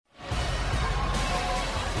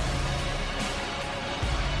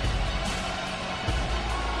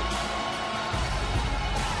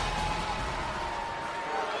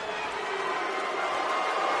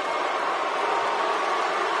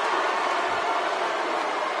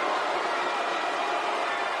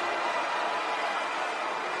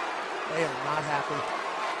Not happy.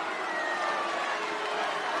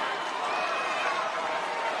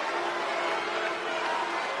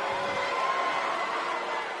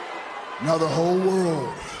 Now the whole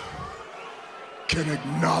world can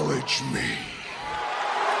acknowledge me.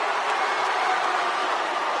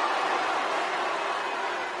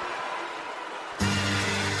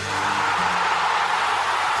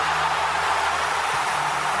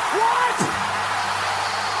 What?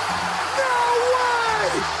 No way!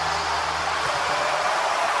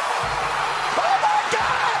 Oh my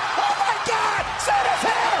God! Oh my God! Sid is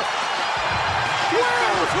here!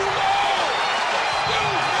 Wow! Too long!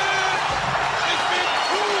 It's been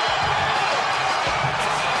too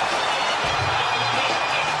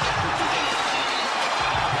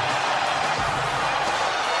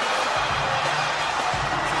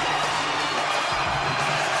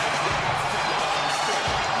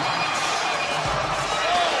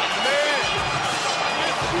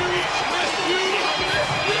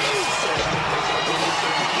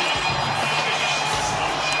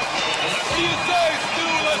What do you say, Stu?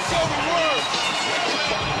 Let's go to work.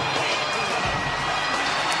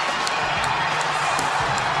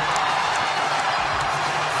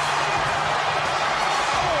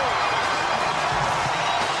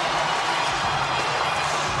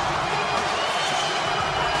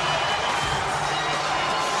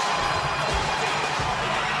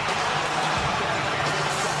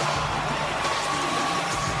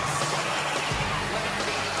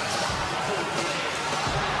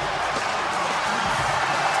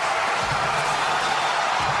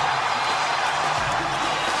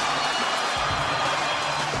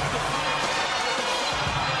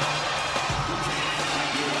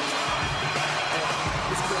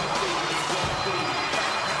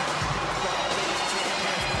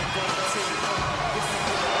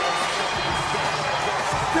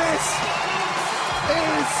 This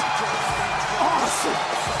is awesome!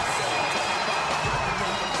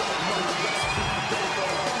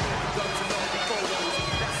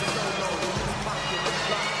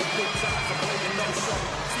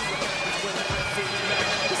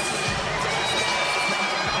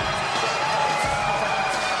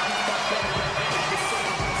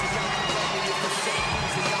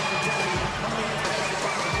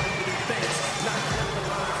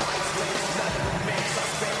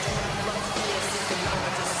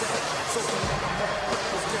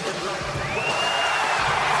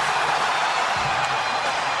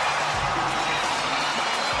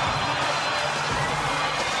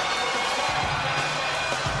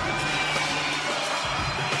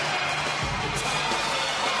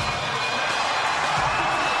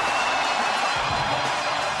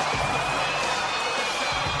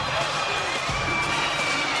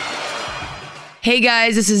 Hey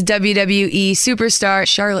guys, this is WWE superstar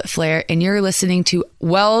Charlotte Flair, and you're listening to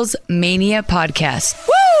Wells Mania Podcast.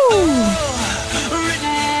 Woo! Written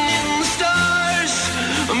in the stars,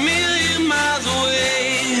 a million miles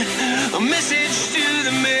away, a message to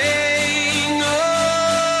the main.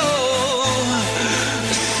 Oh,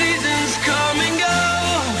 the seasons come and go,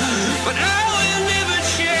 but I will never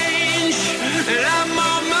change, and I'm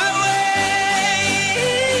on my way.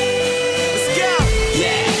 Let's go.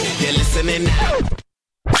 Yeah, you're listening now.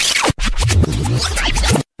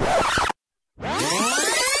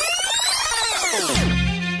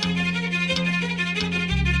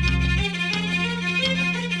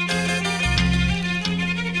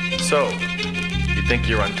 So, you think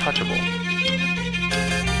you're untouchable?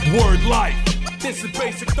 Word life. This is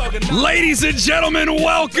basic thugonomics. Ladies and gentlemen,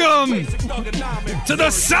 welcome Basic thugonomics. to the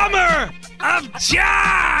summer of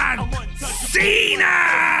John Cena!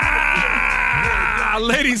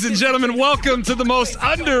 Ladies and gentlemen, welcome to the most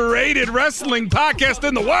underrated wrestling podcast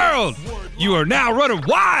in the world. You are now running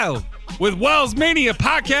wild with Wells Mania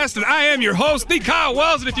Podcast, and I am your host, the Kyle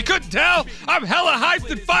Wells, and if you couldn't tell, I'm hella hyped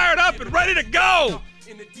and fired up and ready to go.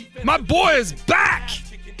 My boy is back.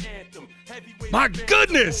 My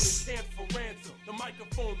goodness.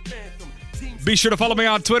 Be sure to follow me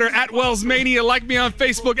on Twitter at WellsMania. Like me on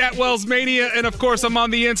Facebook at WellsMania. And, of course, I'm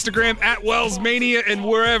on the Instagram at WellsMania. And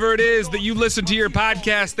wherever it is that you listen to your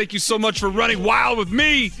podcast, thank you so much for running wild with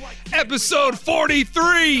me. Episode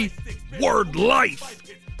 43, Word Life.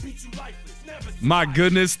 My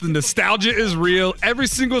goodness, the nostalgia is real. Every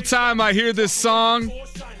single time I hear this song,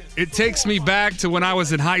 it takes me back to when I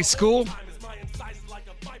was in high school.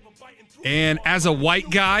 And as a white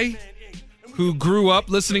guy who grew up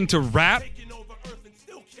listening to rap,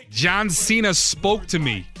 John Cena spoke to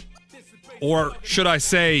me. Or should I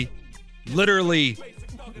say, literally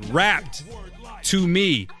rapped to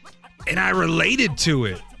me. And I related to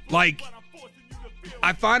it. Like,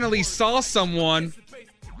 I finally saw someone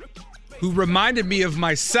who reminded me of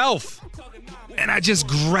myself, and I just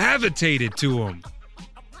gravitated to him.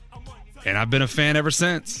 And I've been a fan ever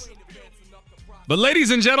since. But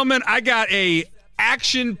ladies and gentlemen, I got a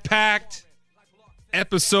action-packed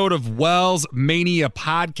episode of Wells Mania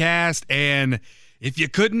podcast, and if you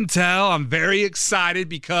couldn't tell, I'm very excited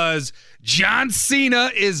because John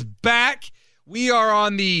Cena is back. We are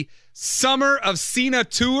on the Summer of Cena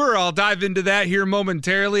tour. I'll dive into that here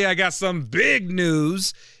momentarily. I got some big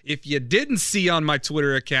news. If you didn't see on my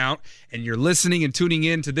Twitter account and you're listening and tuning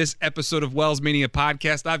in to this episode of Wells Mania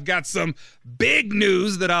podcast, I've got some big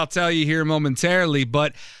news that I'll tell you here momentarily,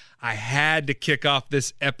 but I had to kick off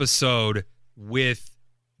this episode with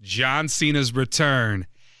John Cena's return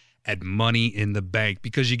at Money in the Bank,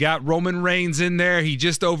 because you got Roman Reigns in there. He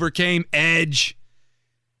just overcame Edge.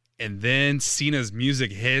 And then Cena's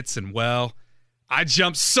music hits, and well, I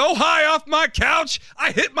jumped so high off my couch,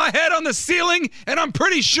 I hit my head on the ceiling, and I'm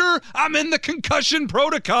pretty sure I'm in the concussion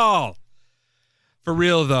protocol. For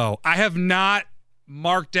real, though, I have not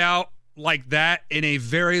marked out like that in a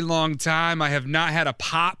very long time. I have not had a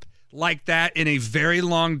pop like that in a very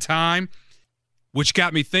long time, which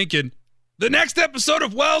got me thinking, the next episode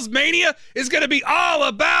of Wells Mania is going to be all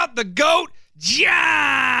about the GOAT,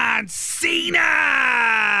 John Cena.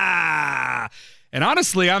 And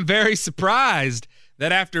honestly, I'm very surprised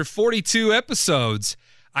that after 42 episodes,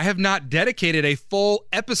 I have not dedicated a full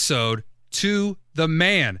episode to the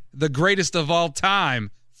man, the greatest of all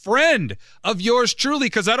time, friend of yours truly,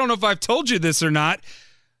 because I don't know if I've told you this or not,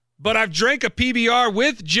 but I've drank a PBR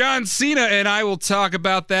with John Cena, and I will talk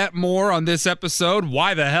about that more on this episode.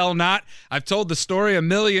 Why the hell not? I've told the story a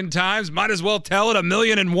million times. Might as well tell it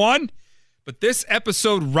 1,000,001. But this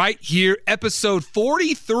episode right here, episode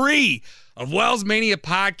 43 of Wells Mania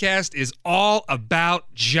Podcast, is all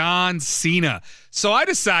about John Cena. So I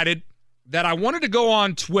decided that I wanted to go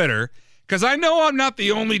on Twitter, because I know I'm not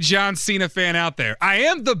the only John Cena fan out there. I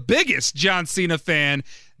am the biggest John Cena fan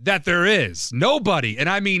that there is. Nobody, and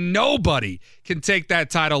I mean nobody, can take that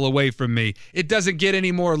title away from me. It doesn't get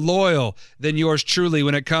any more loyal than yours truly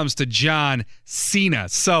when it comes to John Cena.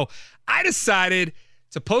 So I decided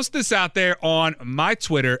to post this out there on my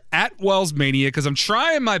Twitter at WellsMania, because I'm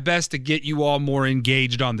trying my best to get you all more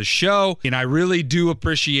engaged on the show, and I really do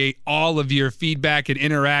appreciate all of your feedback and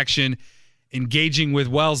interaction, engaging with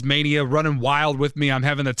Wells Mania, running wild with me. I'm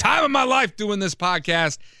having the time of my life doing this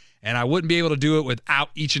podcast, and I wouldn't be able to do it without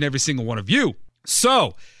each and every single one of you.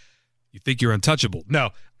 So, you think you're untouchable? No.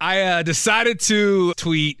 I decided to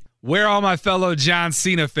tweet, where all my fellow John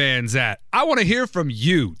Cena fans at? I want to hear from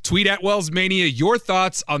you. Tweet at WellsMania your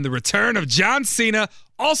thoughts on the return of John Cena.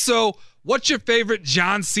 Also, what's your favorite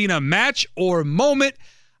John Cena match or moment?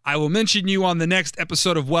 I will mention you on the next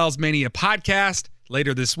episode of Wells Mania Podcast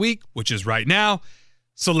later this week, which is right now.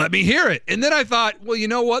 So let me hear it. And then I thought, well, you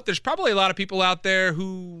know what? There's probably a lot of people out there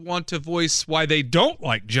who want to voice why they don't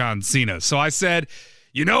like John Cena. So I said,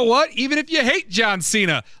 you know what? Even if you hate John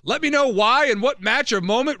Cena, let me know why and what match or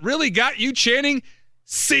moment really got you chanting,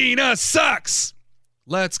 Cena sucks.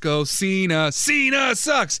 Let's go, Cena. Cena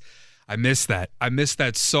sucks. I miss that. I miss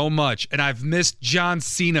that so much. And I've missed John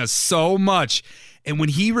Cena so much. And when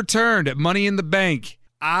he returned at Money in the Bank,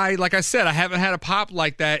 like I said, I haven't had a pop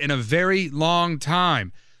like that in a very long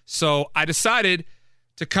time. So I decided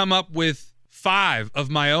to come up with 5 of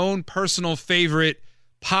my own personal favorite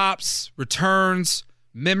pops, returns,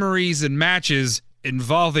 memories, and matches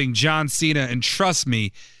involving John Cena. And trust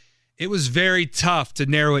me, it was very tough to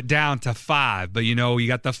narrow it down to 5. But, you know, you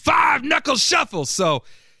got the 5 knuckle shuffle. So,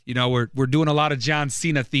 you know, we're doing a lot of John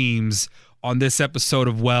Cena themes on this episode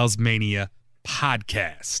of Wells Mania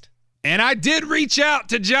Podcast. And I did reach out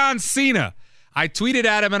to John Cena. I tweeted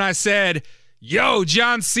at him and I said, yo,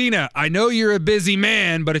 John Cena, I know you're a busy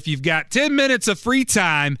man, but if you've got 10 minutes of free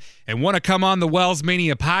time and want to come on the Wells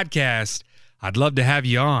Mania Podcast, I'd love to have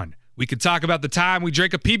you on. We could talk about the time we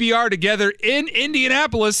drank a PBR together in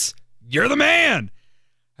Indianapolis. You're the man.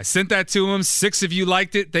 I sent that to him. 6 of you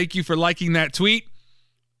liked it. Thank you for liking that tweet.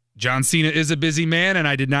 John Cena is a busy man, and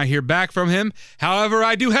I did not hear back from him. However,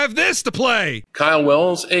 I do have this to play. Kyle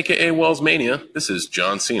Wells, a.k.a. Wells Mania. This is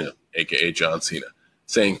John Cena, a.k.a. John Cena,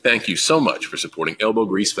 saying thank you so much for supporting Elbow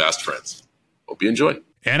Grease Fast Friends. Hope you enjoy.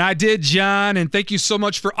 And I did, John, and thank you so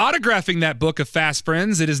much for autographing that book of Fast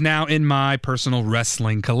Friends. It is now in my personal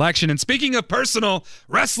wrestling collection. And speaking of personal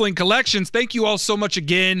wrestling collections, thank you all so much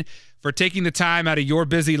again for taking the time out of your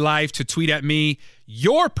busy life to tweet at me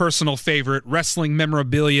your personal favorite wrestling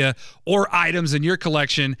memorabilia or items in your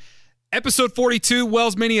collection. Episode 42,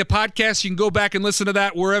 Wells Mania Podcast. You can go back and listen to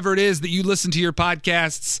that wherever it is that you listen to your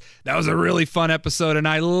podcasts. That was a really fun episode, and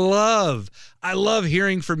I love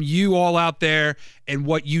hearing from you all out there and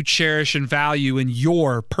what you cherish and value in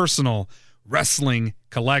your personal wrestling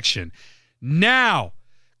collection. Now,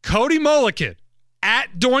 Cody Mullican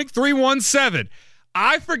at Doink317.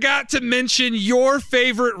 I forgot to mention your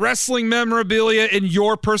favorite wrestling memorabilia in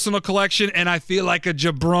your personal collection, and I feel like a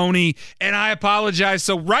jabroni, and I apologize.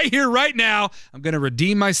 So right here, right now, I'm going to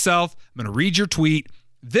redeem myself. I'm going to read your tweet.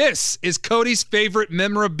 This is Cody's favorite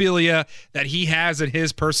memorabilia that he has in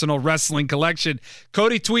his personal wrestling collection.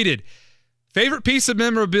 Cody tweeted, favorite piece of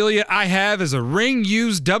memorabilia I have is a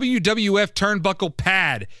ring-used WWF turnbuckle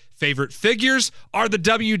pad. Favorite figures are the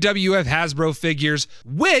WWF Hasbro figures,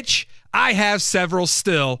 which I have several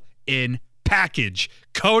still in package.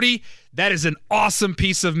 Cody, that is an awesome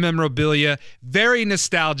piece of memorabilia. Very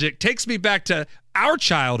nostalgic. Takes me back to our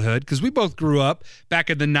childhood because we both grew up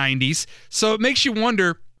back in the 90s. So it makes you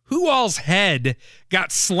wonder who all's head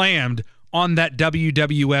got slammed on that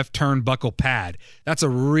WWF turnbuckle pad. That's a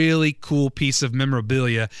really cool piece of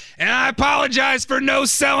memorabilia. And I apologize for no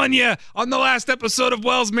selling you on the last episode of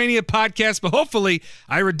Wells Mania Podcast, but hopefully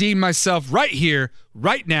I redeem myself right here,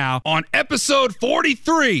 right now, on episode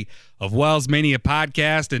 43 of Wells Mania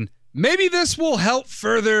Podcast, and maybe this will help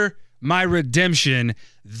further my redemption.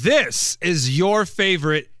 This is your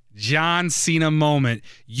favorite John Cena moment.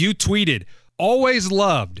 You tweeted, always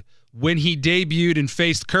loved when he debuted and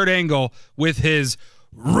faced Kurt Angle with his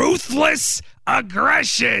ruthless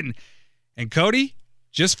aggression. And Cody,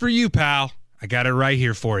 just for you, pal, I got it right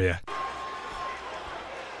here for you.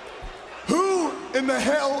 Who in the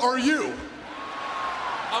hell are you?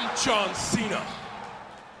 I'm John Cena.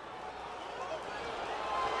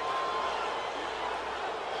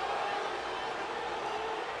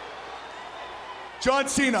 John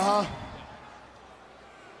Cena, huh?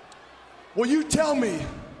 Well, you tell me,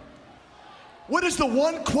 what is the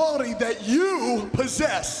one quality that you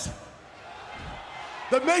possess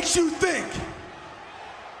that makes you think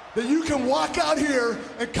that you can walk out here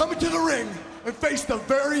and come into the ring and face the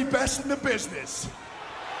very best in the business?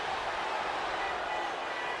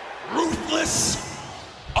 Ruthless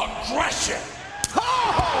aggression.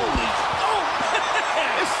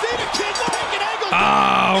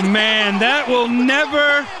 Oh, man, that will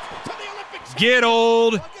never get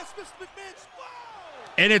old.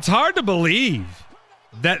 And it's hard to believe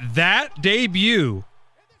that debut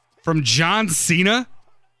from John Cena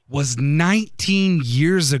was 19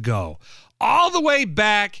 years ago. All the way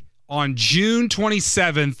back on June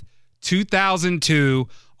 27th, 2002,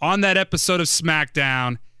 on that episode of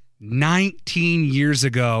SmackDown, 19 years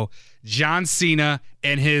ago, John Cena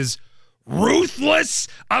and his ruthless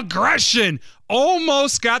aggression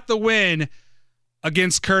almost got the win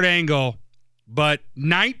against Kurt Angle. But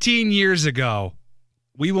 19 years ago,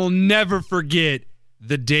 we will never forget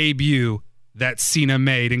the debut that Cena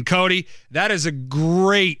made. And Cody, that is a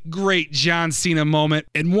great, great John Cena moment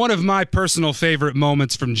and one of my personal favorite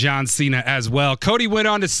moments from John Cena as well. Cody went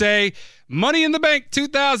on to say, Money in the Bank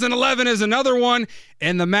 2011 is another one,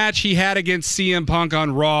 and the match he had against CM Punk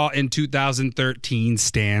on Raw in 2013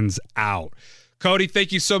 stands out. Cody,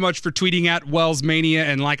 thank you so much for tweeting at Wells Mania,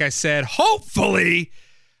 and like I said, hopefully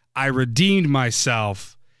I redeemed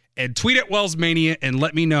myself. And tweet at Wells Mania and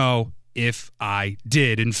let me know if I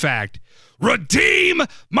did, in fact, redeem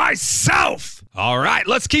myself. All right,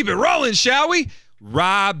 let's keep it rolling, shall we?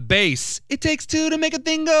 Rob Bass. It takes two to make a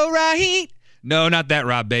thing go right. No, not that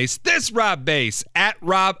Rob Bass. This Rob Bass at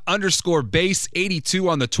Rob_Bass82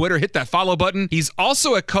 on the Twitter. Hit that follow button. He's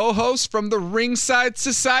also a co-host from the Ringside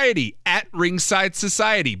Society at Ringside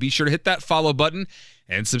Society. Be sure to hit that follow button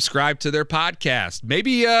and subscribe to their podcast.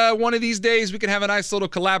 Maybe one of these days we can have a nice little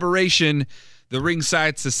collaboration, the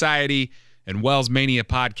Ringside Society and Wells Mania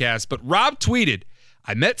podcast. But Rob tweeted,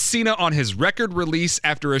 I met Cena on his record release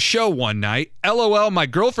after a show one night. LOL, my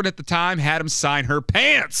girlfriend at the time had him sign her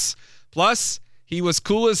pants. Plus, he was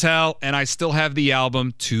cool as hell, and I still have the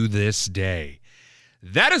album to this day.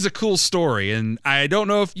 That is a cool story, and I don't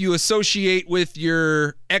know if you associate with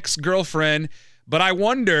your ex-girlfriend, but I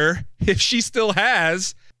wonder if she still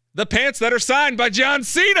has the pants that are signed by John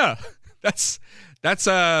Cena. That's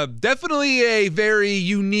definitely a very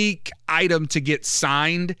unique item to get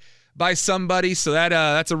signed by somebody. So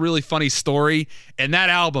that's a really funny story. And that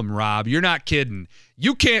album, Rob, you're not kidding.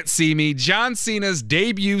 You Can't See Me, John Cena's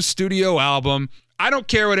debut studio album. I don't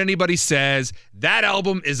care what anybody says. That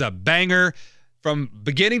album is a banger. From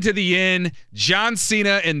beginning to the end, John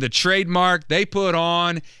Cena and the trademark they put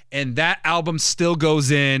on, and that album still goes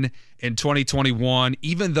in 2021,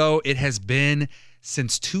 even though it has been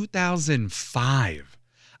since 2005.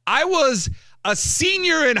 I was a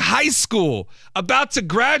senior in high school, about to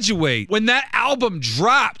graduate when that album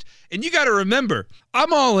dropped. And you got to remember,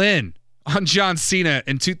 I'm all in on John Cena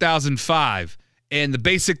in 2005 and the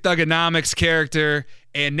Basic Thuganomics character.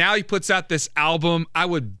 And now he puts out this album. I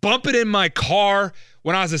would bump it in my car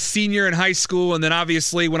when I was a senior in high school. And then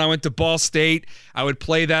obviously when I went to Ball State, I would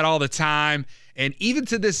play that all the time. And even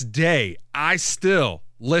to this day, I still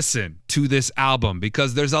listen to this album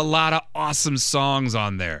because there's a lot of awesome songs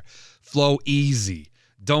on there. Flow Easy,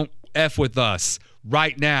 Don't F With Us,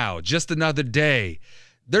 Right Now, Just Another Day.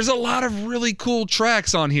 There's a lot of really cool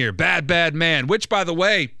tracks on here. Bad Bad Man, which, by the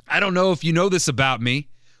way, I don't know if you know this about me,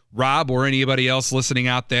 Rob, or anybody else listening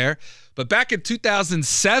out there, but back in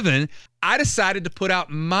 2007, I decided to put out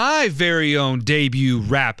my very own debut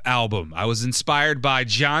rap album. I was inspired by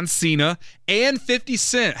John Cena and 50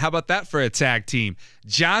 Cent. How about that for a tag team?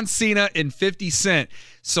 John Cena and 50 Cent.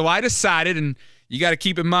 So I decided, and you got to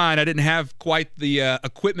keep in mind, I didn't have quite the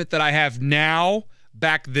equipment that I have now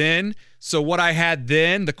back then. So what I had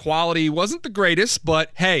then, the quality wasn't the greatest,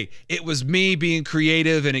 but hey, it was me being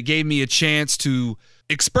creative and it gave me a chance to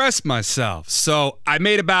express myself. So I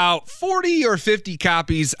made about 40 or 50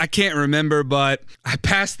 copies. I can't remember, but I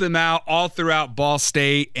passed them out all throughout Ball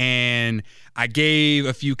State and I gave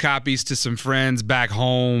a few copies to some friends back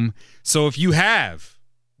home. So if you have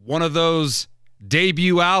one of those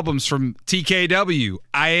debut albums from TKW,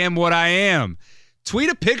 I Am What I Am, tweet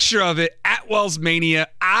a picture of it at WellsMania.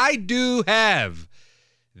 I do have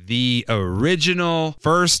the original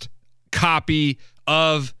first copy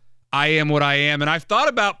of I Am What I Am, and I've thought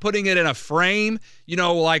about putting it in a frame, you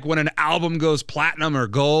know, like when an album goes platinum or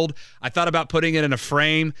gold. I thought about putting it in a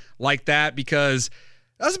frame like that because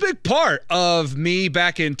that was a big part of me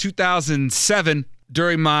back in 2007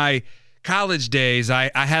 during my college days. I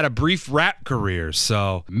had a brief rap career,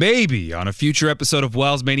 so maybe on a future episode of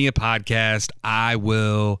Wells Mania Podcast, I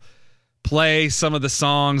will play some of the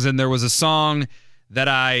songs. And there was a song that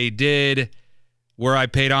I did where I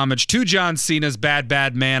paid homage to John Cena's Bad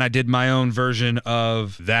Bad Man. I did my own version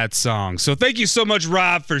of that song. So thank you so much,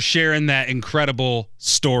 Rob, for sharing that incredible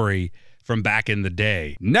story from back in the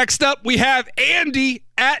day. Next up, we have Andy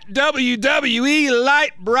at WWE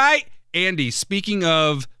Light Bright. Andy, speaking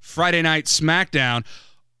of Friday Night SmackDown,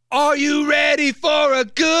 are you ready for a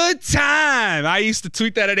good time? I used to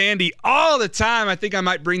tweet that at Andy all the time. I think I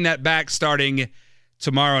might bring that back starting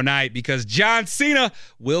tomorrow night because John Cena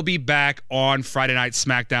will be back on Friday Night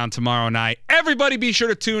SmackDown tomorrow night. Everybody be sure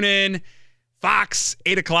to tune in. Fox,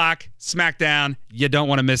 8 o'clock, SmackDown. You don't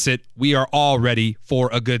want to miss it. We are all ready for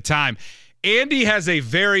a good time. Andy has a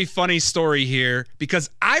very funny story here because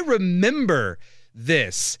I remember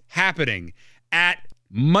this happening at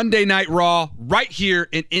Monday Night Raw right here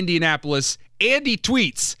in Indianapolis. Andy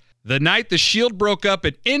tweets, the night the Shield broke up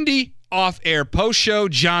at Indy, off-air post-show,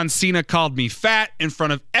 John Cena called me fat in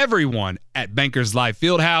front of everyone at Bankers Life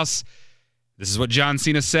Fieldhouse. This is what John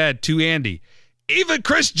Cena said to Andy. Even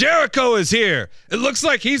Chris Jericho is here. It looks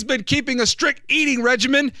like he's been keeping a strict eating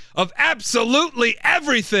regimen of absolutely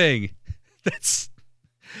everything.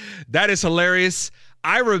 That is hilarious.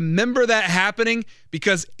 I remember that happening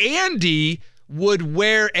because Andy would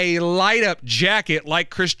wear a light-up jacket like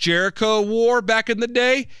Chris Jericho wore back in the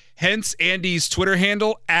day, hence Andy's Twitter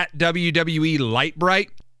handle, at WWE Lightbright.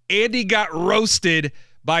 Andy got roasted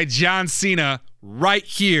by John Cena right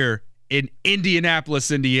here in Indianapolis,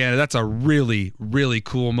 Indiana. That's a really, really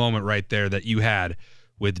cool moment right there that you had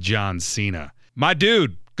with John Cena. My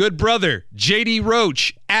dude, good brother, JD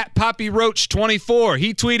Roach, at Poppy Roach 24.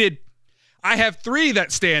 He tweeted, I have 3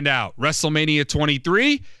 that stand out. WrestleMania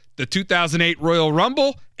 23, the 2008 Royal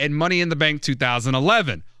Rumble, and Money in the Bank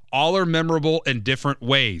 2011. All are memorable in different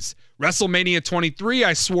ways. WrestleMania 23,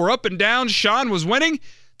 I swore up and down Shawn was winning.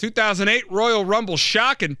 2008 Royal Rumble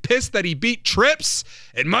shock and pissed that he beat Trips.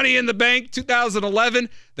 And Money in the Bank 2011,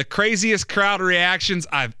 the craziest crowd reactions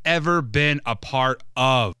I've ever been a part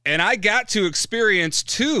of. And I got to experience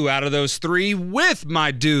 2 out of those 3 with my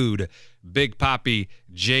dude, Big Papi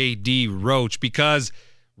JD Roach, because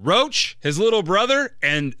Roach, his little brother,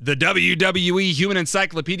 and the WWE Human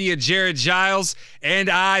Encyclopedia, Jared Giles, and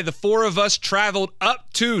I, the 4 of us, traveled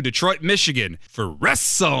up to Detroit, Michigan for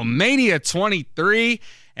WrestleMania 23,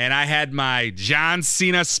 and I had my John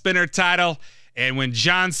Cena spinner title. And when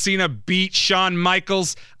John Cena beat Shawn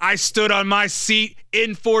Michaels, I stood on my seat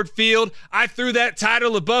in Ford Field. I threw that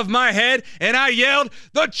title above my head, and I yelled,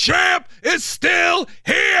 "The champ is still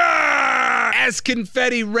here!" As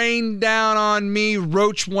confetti rained down on me,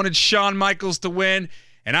 Roach wanted Shawn Michaels to win,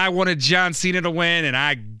 and I wanted John Cena to win, and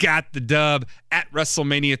I got the dub at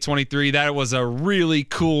WrestleMania 23. That was a really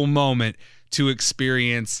cool moment to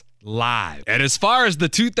experience live. And as far as the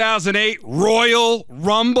 2008 Royal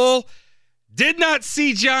Rumble, did not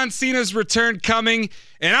see John Cena's return coming,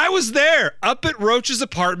 and I was there up at Roach's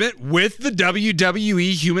apartment with the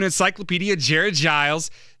WWE Human Encyclopedia, Jared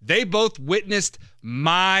Giles. They both witnessed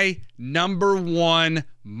my number one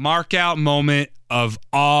mark-out moment of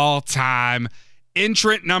all time.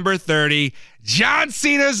 Entrant number 30, John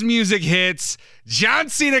Cena's music hits. John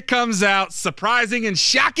Cena comes out, surprising and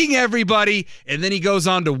shocking everybody, and then he goes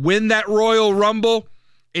on to win that Royal Rumble.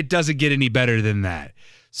 It doesn't get any better than that.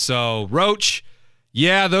 So, Roach,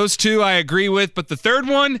 yeah, those two I agree with, but the third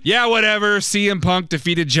one, yeah, whatever. CM Punk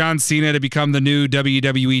defeated John Cena to become the new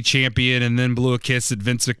WWE champion and then blew a kiss at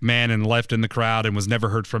Vince McMahon and left in the crowd and was never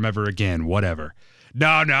heard from ever again. Whatever. No,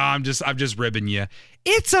 I'm just ribbing you.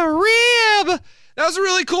 It's a rib. That was a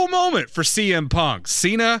really cool moment for CM Punk.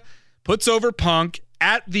 Cena puts over Punk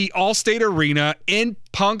at the Allstate Arena in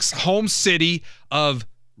Punk's home city of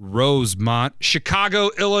Rosemont, Chicago,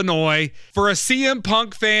 Illinois. For a CM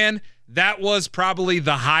Punk fan, that was probably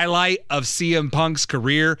the highlight of CM Punk's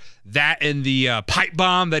career. That and the pipe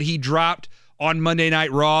bomb that he dropped on Monday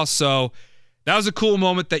Night Raw. So that was a cool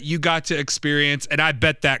moment that you got to experience, and I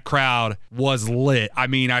bet that crowd was lit. I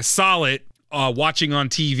mean, I saw it watching on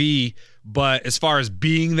TV, but as far as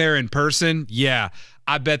being there in person, yeah,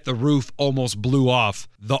 I bet the roof almost blew off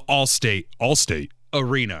the Allstate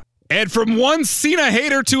Arena. And from one Cena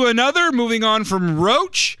hater to another, moving on from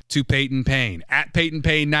Roach to Peyton Payne. At Peyton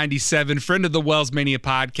Payne 97, friend of the Wells Mania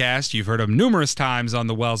podcast. You've heard him numerous times on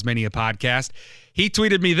the Wells Mania podcast. He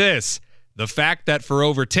tweeted me this: the fact that for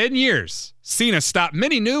over 10 years, Cena stopped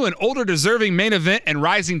many new and older deserving main event and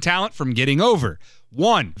rising talent from getting over.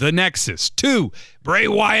 1, The Nexus. 2, Bray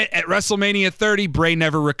Wyatt at WrestleMania 30. Bray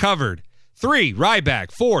never recovered. 3,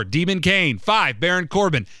 Ryback. 4, Demon Kane. 5, Baron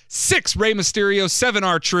Corbin. 6, Rey Mysterio. 7,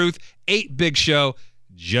 R-Truth. 8, Big Show,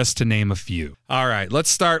 just to name a few. All right, let's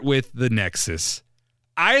start with The Nexus.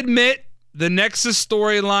 I admit the Nexus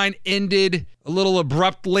storyline ended a little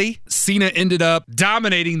abruptly. Cena ended up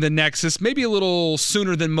dominating the Nexus, maybe a little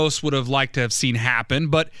sooner than most would have liked to have seen happen,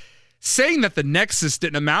 but saying that the Nexus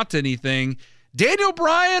didn't amount to anything, Daniel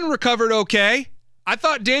Bryan recovered okay. I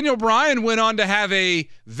thought Daniel Bryan went on to have a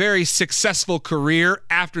very successful career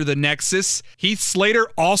after the Nexus. Heath Slater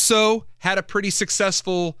also had a pretty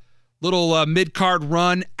successful little mid-card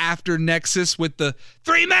run after Nexus with the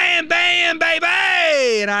 3-man band,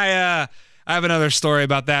 baby! And I have another story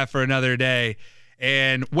about that for another day.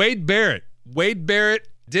 And Wade Barrett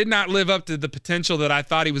did not live up to the potential that I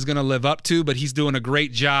thought he was going to live up to, but he's doing a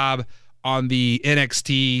great job on the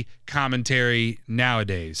NXT commentary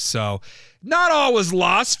nowadays. So not all was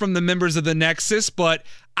lost from the members of the Nexus, but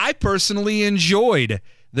I personally enjoyed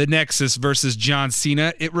the Nexus versus John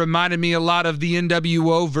Cena. It reminded me a lot of the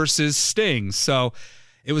NWO versus Sting. So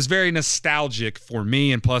it was very nostalgic for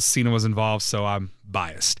me, and plus Cena was involved, so I'm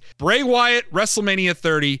biased. Bray Wyatt, WrestleMania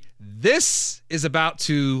 30. This is about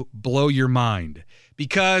to blow your mind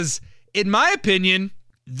because, in my opinion,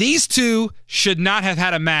 these two should not have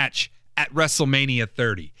had a match at WrestleMania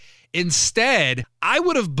 30. Instead, I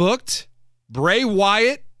would have booked Bray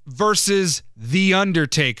Wyatt versus The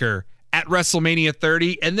Undertaker at WrestleMania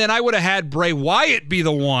 30, and then I would have had Bray Wyatt be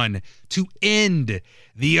the one to end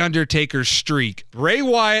The Undertaker's streak. Bray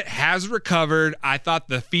Wyatt has recovered. I thought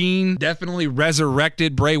The Fiend definitely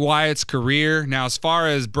resurrected Bray Wyatt's career. Now, as far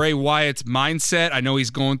as Bray Wyatt's mindset, I know he's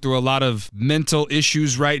going through a lot of mental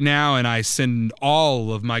issues right now, and I send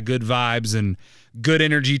all of my good vibes and good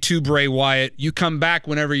energy to Bray Wyatt. You come back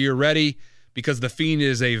whenever you're ready because The Fiend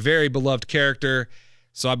is a very beloved character.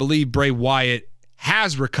 So I believe Bray Wyatt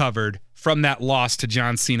has recovered from that loss to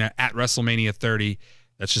John Cena at WrestleMania 30.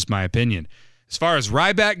 That's just my opinion. As far as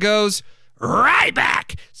Ryback goes,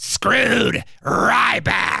 Ryback! Screwed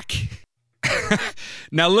Ryback!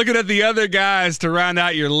 Now looking at the other guys to round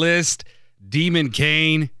out your list, Demon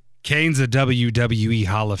Kane. Kane's a WWE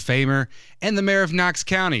Hall of Famer and the mayor of Knox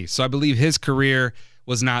County, so I believe his career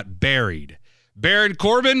was not buried. Baron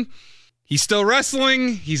Corbin, he's still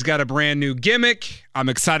wrestling. He's got a brand new gimmick. I'm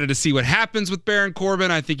excited to see what happens with Baron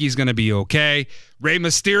Corbin. I think he's going to be okay. Rey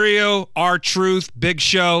Mysterio, R-Truth, Big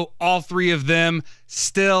Show, all three of them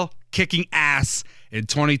still kicking ass in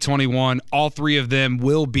 2021. All three of them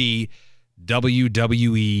will be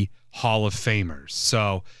WWE Hall of Famers.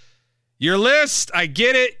 So your list, I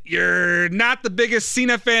get it. You're not the biggest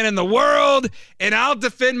Cena fan in the world, and I'll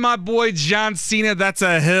defend my boy John Cena. That's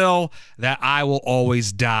a hill that I will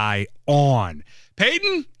always die on.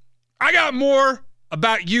 Peyton, I got more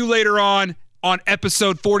about you later on. on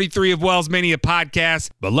episode 43 of Wells Mania Podcast.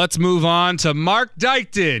 But let's move on to Mark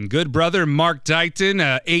Dykton. Good brother Mark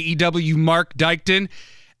Dykton, AEW Mark Dykton,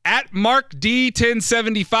 at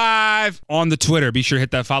MarkD1075 on the Twitter. Be sure to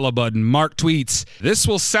hit that follow button. Mark tweets, "This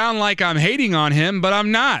will sound like I'm hating on him, but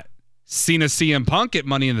I'm not. Cena CM Punk at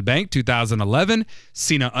Money in the Bank 2011,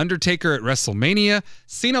 Cena Undertaker at WrestleMania,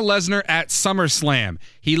 Cena Lesnar at SummerSlam.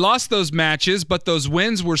 He lost those matches, but those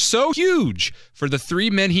wins were so huge for the three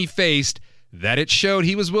men he faced that it showed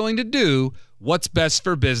he was willing to do what's best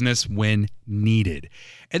for business when needed."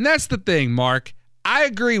 And that's the thing, Mark. I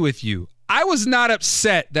agree with you. I was not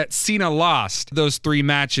upset that Cena lost those three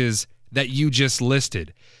matches that you just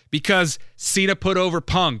listed because Cena put over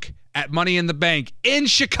Punk at Money in the Bank in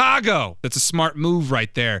Chicago. That's a smart move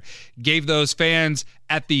right there. Gave those fans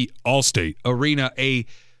at the Allstate Arena a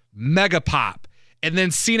mega pop. And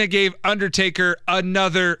then Cena gave Undertaker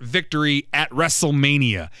another victory at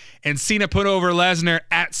WrestleMania. And Cena put over Lesnar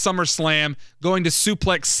at SummerSlam, going to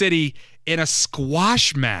Suplex City in a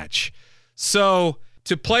squash match. So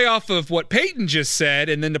to play off of what Peyton just said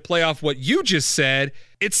and then to play off what you just said,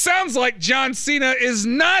 it sounds like John Cena is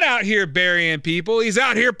not out here burying people. He's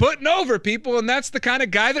out here putting over people, and that's the kind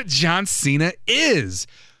of guy that John Cena is.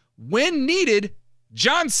 When needed,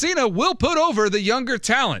 John Cena will put over the younger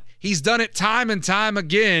talent. He's done it time and time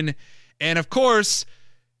again, and of course,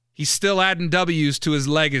 he's still adding W's to his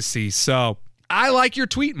legacy. So I like your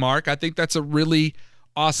tweet, Mark. I think that's a really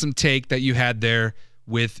awesome take that you had there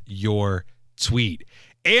with your tweet.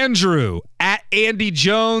 Andrew at Andy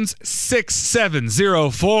Jones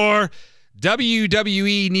 6704.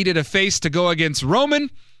 WWE needed a face to go against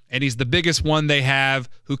Roman, and he's the biggest one they have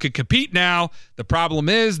who could compete now. The problem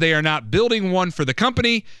is they are not building one for the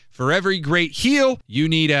company. For every great heel, you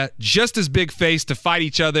need a just as big face to fight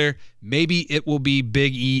each other. Maybe it will be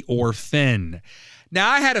Big E or Finn.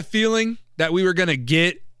 Now, I had a feeling that we were going to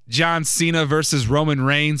get John Cena versus Roman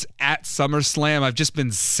Reigns at SummerSlam. I've just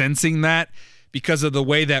been sensing that because of the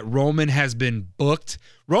way that Roman has been booked.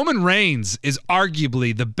 Roman Reigns is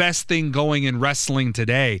arguably the best thing going in wrestling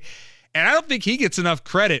today. And I don't think he gets enough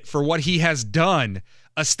credit for what he has done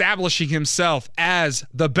establishing himself as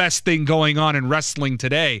the best thing going on in wrestling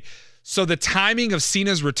today. So the timing of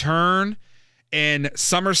Cena's return and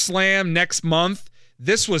SummerSlam next month,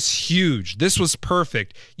 this was huge. This was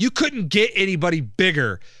perfect. You couldn't get anybody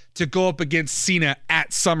bigger to go up against Cena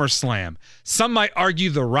at SummerSlam. Some might argue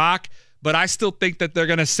The Rock, but I still think that they're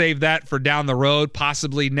going to save that for down the road,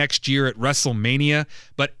 possibly next year at WrestleMania.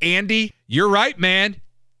 But Andy, you're right, man.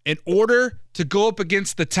 In order to go up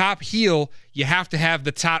against the top heel, you have to have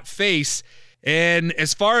the top face. And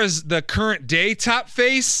as far as the current day top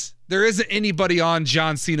face, there isn't anybody on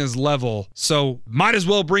John Cena's level. So might as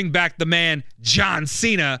well bring back the man, John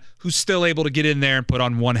Cena, who's still able to get in there and put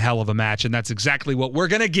on one hell of a match. And that's exactly what we're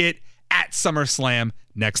going to get at SummerSlam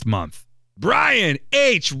next month. Brian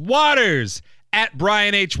H. Waters at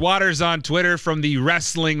Brian H. Waters on Twitter from the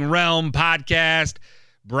Wrestling Realm podcast.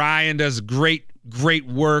 Brian does great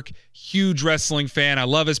work. Huge wrestling fan. I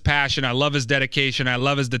love his passion. I love his dedication. I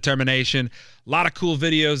love his determination. A lot of cool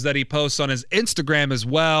videos that he posts on his Instagram as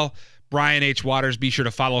well. Brian H. Waters, be sure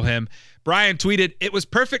to follow him. Brian tweeted, "It was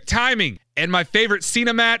perfect timing. And my favorite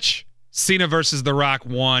Cena match, Cena versus The Rock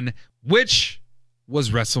won, which was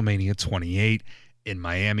WrestleMania 28 in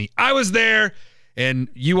Miami. I was there, and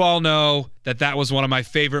you all know that that was one of my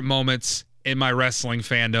favorite moments in my wrestling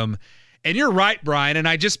fandom. And you're right, Brian, and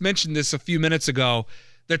I just mentioned this a few minutes ago.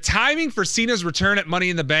 The timing for Cena's return at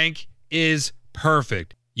Money in the Bank is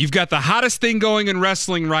perfect. You've got the hottest thing going in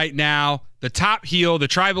wrestling right now, the top heel, the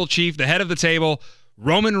tribal chief, the head of the table,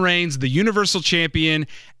 Roman Reigns, the Universal Champion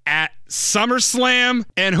at SummerSlam.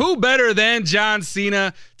 And who better than John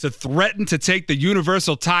Cena to threaten to take the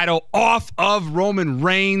Universal title off of Roman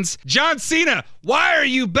Reigns? John Cena, why are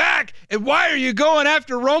you back? And why are you going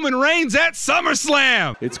after Roman Reigns at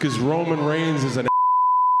SummerSlam? It's because Roman Reigns is an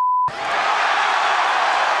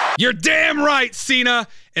You're damn right, Cena.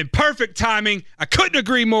 And perfect timing. I couldn't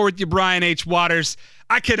agree more with you, Brian H. Waters.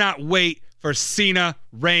 I cannot wait for Cena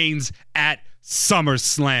Reigns at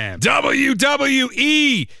SummerSlam.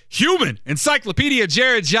 WWE Human Encyclopedia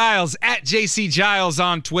Jared Giles at JC Giles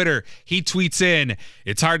on Twitter. He tweets in,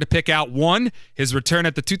 "It's hard to pick out one. His return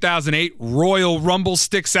at the 2008 Royal Rumble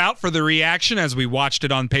sticks out for the reaction as we watched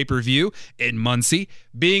it on pay-per-view in Muncie,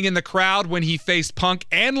 being in the crowd when he faced Punk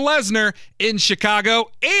and Lesnar in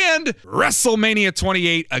Chicago, and WrestleMania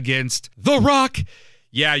 28 against The Rock.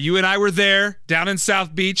 Yeah, you and I were there down in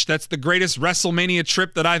South Beach. That's the greatest WrestleMania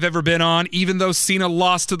trip that I've ever been on. Even though Cena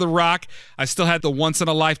lost to The Rock, I still had the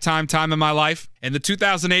once-in-a-lifetime time in my life. And the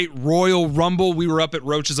 2008 Royal Rumble, we were up at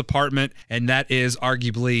Roach's apartment, and that is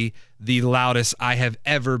arguably the loudest I have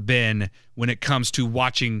ever been when it comes to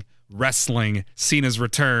watching wrestling. Cena's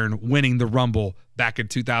return, winning the Rumble back in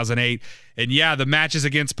 2008. And yeah, the matches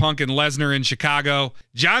against Punk and Lesnar in Chicago.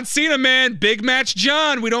 John Cena, man, big match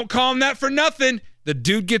John. We don't call him that for nothing. The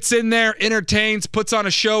dude gets in there, entertains, puts on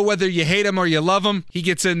a show, whether you hate him or you love him. He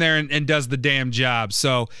gets in there and does the damn job.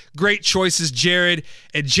 So great choices, Jared.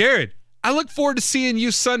 And Jared, I look forward to seeing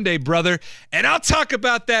you Sunday, brother. And I'll talk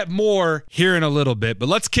about that more here in a little bit. But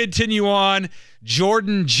let's continue on.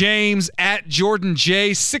 Jordan James at Jordan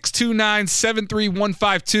J,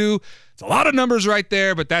 629-73152. It's a lot of numbers right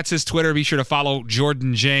there, but that's his Twitter. Be sure to follow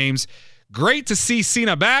Jordan James. Great to see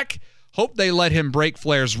Cena back. Hope they let him break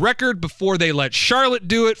Flair's record before they let Charlotte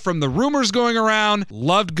do it from the rumors going around.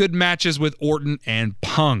 Loved good matches with Orton and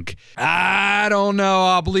Punk. I don't know.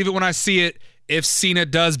 I'll believe it when I see it. If Cena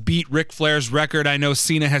does beat Ric Flair's record, I know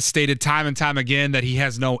Cena has stated time and time again that he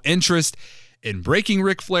has no interest in breaking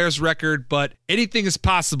Ric Flair's record, but anything is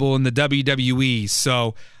possible in the WWE.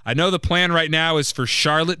 So I know the plan right now is for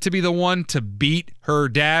Charlotte to be the one to beat her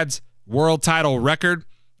dad's world title record.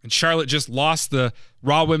 And Charlotte just lost the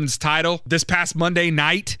Raw Women's title this past Monday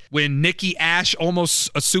night when Nikki Ash, almost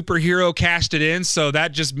a superhero, cashed it in. So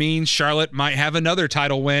that just means Charlotte might have another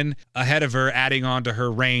title win ahead of her, adding on to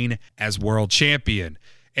her reign as world champion.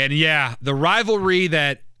 And yeah, the rivalry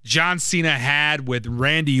that John Cena had with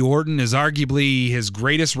Randy Orton is arguably his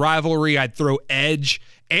greatest rivalry. I'd throw Edge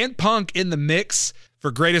and Punk in the mix for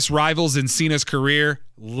greatest rivals in Cena's career.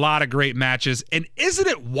 A lot of great matches. And isn't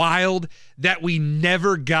it wild that we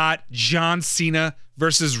never got John Cena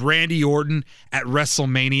versus Randy Orton at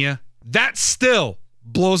WrestleMania? That still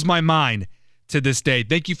blows my mind to this day.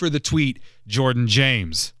 Thank you for the tweet, Jordan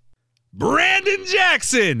James. Brandon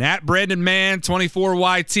Jackson at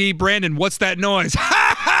BrandonMan24YT. Brandon, what's that noise?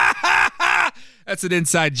 That's an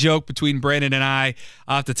inside joke between Brandon and I.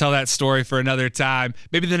 I'll have to tell that story for another time.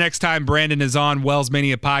 Maybe the next time Brandon is on Wells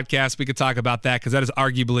Mania Podcast, we could talk about that, because that is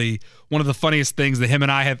arguably one of the funniest things that him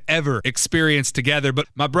and I have ever experienced together. But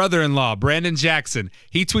my brother-in-law, Brandon Jackson,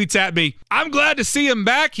 he tweets at me, "I'm glad to see him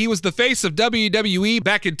back. He was the face of WWE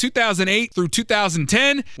back in 2008 through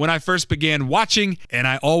 2010 when I first began watching, and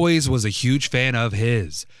I always was a huge fan of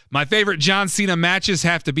his. My favorite John Cena matches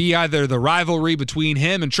have to be either the rivalry between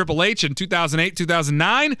him and Triple H in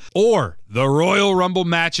 2008-2009 or the Royal Rumble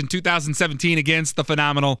match in 2017 against the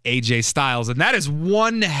phenomenal AJ Styles." And that is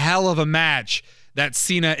one hell of a match that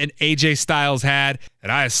Cena and AJ Styles had.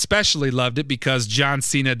 And I especially loved it because John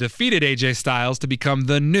Cena defeated AJ Styles to become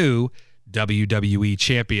the new WWE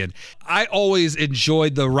champion. I always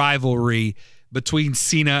enjoyed the rivalry between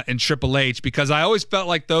Cena and Triple H because I always felt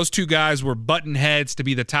like those two guys were button heads to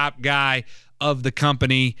be the top guy of the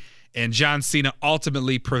company, and John Cena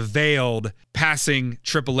ultimately prevailed, passing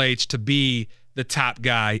Triple H to be the top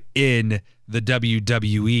guy in the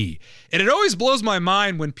WWE. And it always blows my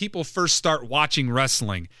mind when people first start watching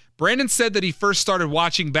wrestling. Brandon said that he first started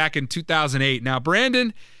watching back in 2008. Now,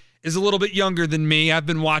 Brandon is a little bit younger than me. I've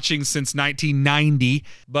been watching since 1990,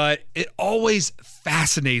 but it always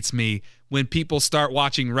fascinates me when people start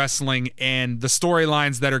watching wrestling and the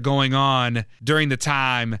storylines that are going on during the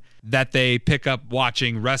time that they pick up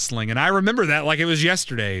watching wrestling. And I remember that like it was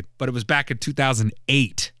yesterday, but it was back in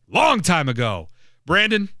 2008. Long time ago.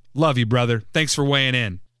 Brandon, love you, brother. Thanks for weighing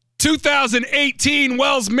in. 2018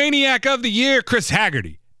 Wells Maniac of the Year, Chris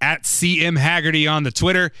Haggerty. At CM Haggerty on the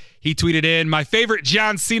Twitter. He tweeted in, "My favorite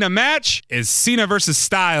John Cena match is Cena versus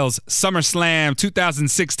Styles, SummerSlam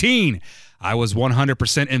 2016. I was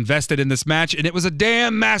 100% invested in this match, and it was a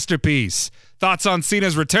damn masterpiece. Thoughts on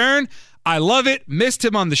Cena's return? I love it. Missed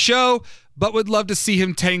him on the show, but would love to see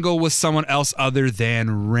him tangle with someone else other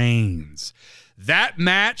than Reigns." That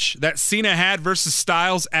match that Cena had versus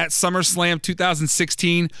Styles at SummerSlam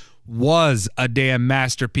 2016 was a damn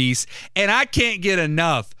masterpiece, and I can't get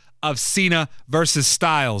enough of Cena versus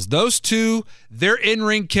Styles. Those two, their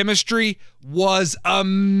in-ring chemistry was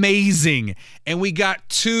amazing, and we got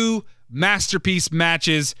two masterpiece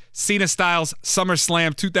matches: Cena Styles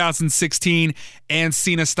SummerSlam 2016 and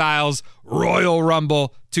Cena Styles Royal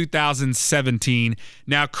Rumble 2017.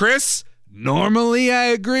 Now, Chris, normally I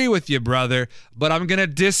agree with you, brother, but I'm going to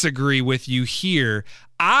disagree with you here.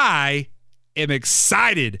 I am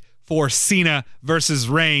excited for Cena versus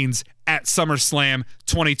Reigns at SummerSlam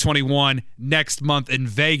 2021 next month in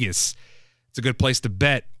Vegas. It's a good place to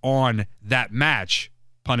bet on that match,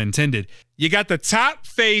 pun intended. You got the top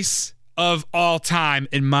face of all time,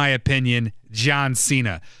 in my opinion, John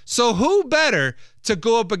Cena. So who better to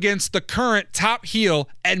go up against the current top heel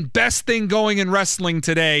and best thing going in wrestling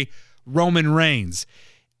today, Roman Reigns?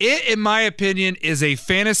 It, in my opinion, is a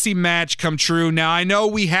fantasy match come true. Now, I know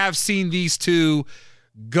we have seen these two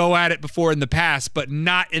go at it before in the past, but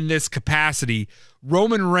not in this capacity.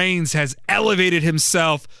 Roman Reigns has elevated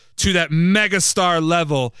himself to that megastar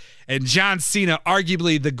level, and John Cena,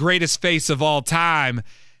 arguably the greatest face of all time,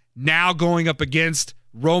 now going up against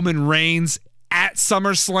Roman Reigns at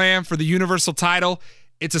SummerSlam for the Universal title.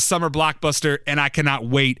 It's a summer blockbuster, and I cannot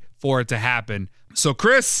wait for it to happen. So,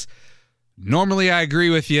 Chris, normally I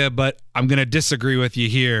agree with you, but I'm going to disagree with you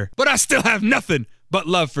here. But I still have nothing but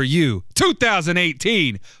love for you.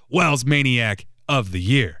 2018 Wells Maniac of the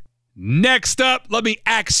Year. Next up, let me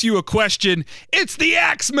ask you a question. It's the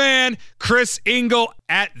Axeman, Chris Engel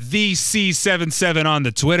at TheC77 on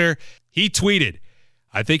the Twitter. He tweeted,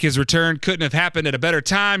 I think his return couldn't have happened at a better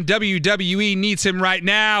time. WWE needs him right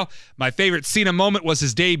now. My favorite Cena moment was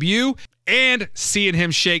his debut and seeing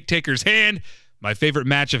him shake Taker's hand. My favorite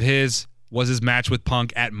match of his was his match with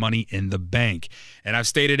Punk at Money in the Bank. And I've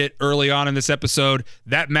stated it early on in this episode,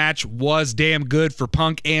 that match was damn good for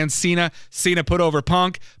Punk and Cena. Cena put over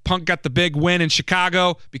Punk. Punk got the big win in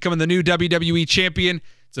Chicago, becoming the new WWE champion.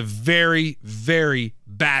 It's a very, very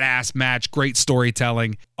badass match. Great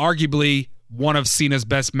storytelling. Arguably one of Cena's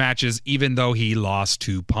best matches, even though he lost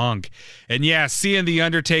to Punk. And yeah, seeing The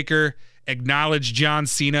Undertaker acknowledge John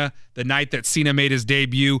Cena the night that Cena made his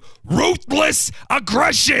debut, ruthless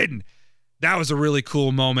aggression. That was a really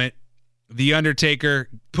cool moment. The Undertaker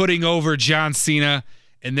putting over John Cena,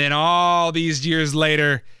 and then all these years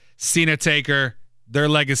later, Cena Taker, their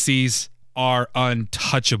legacies are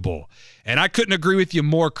untouchable. And I couldn't agree with you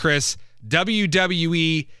more, Chris.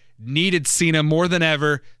 WWE needed Cena more than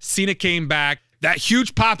ever. Cena came back. That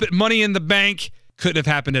huge pop at Money in the Bank couldn't have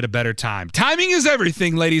happened at a better time. Timing is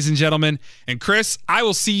everything, ladies and gentlemen. And Chris, I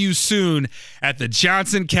will see you soon at the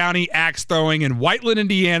Johnson County Axe Throwing in Whiteland,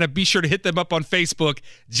 Indiana. Be sure to hit them up on Facebook,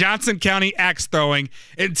 Johnson County Axe Throwing,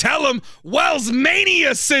 and tell them Wells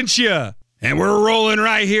Mania sent you. And we're rolling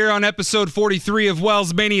right here on episode 43 of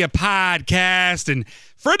Wells Mania Podcast. And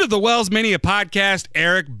friend of the Wells Mania Podcast,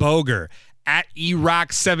 Eric Boger at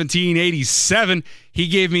eRock1787. He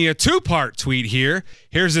gave me a two-part tweet here.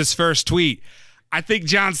 Here's his first tweet. I think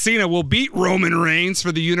John Cena will beat Roman Reigns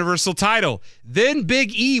for the Universal title. Then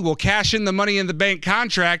Big E will cash in the Money in the Bank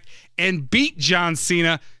contract and beat John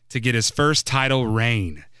Cena to get his first title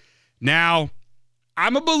reign. Now,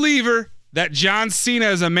 I'm a believer that John Cena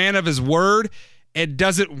is a man of his word and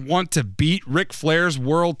doesn't want to beat Ric Flair's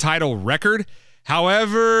world title record.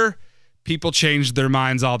 However, people change their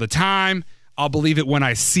minds all the time. I'll believe it when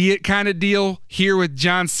I see it kind of deal here with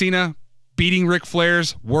John Cena beating Ric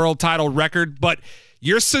Flair's world title record. But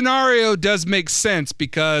your scenario does make sense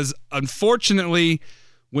because, unfortunately,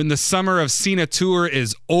 when the Summer of Cena tour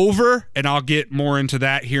is over, and I'll get more into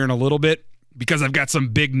that here in a little bit because I've got some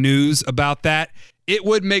big news about that, it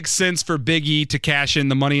would make sense for Big E to cash in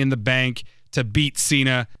the Money in the Bank to beat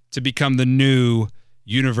Cena to become the new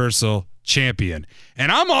Universal Champion.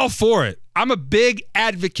 And I'm all for it. I'm a big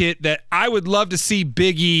advocate that I would love to see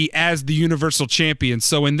Big E as the Universal Champion.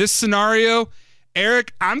 So in this scenario,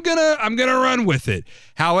 Eric, I'm gonna run with it.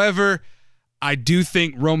 However, I do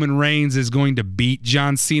think Roman Reigns is going to beat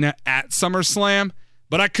John Cena at SummerSlam,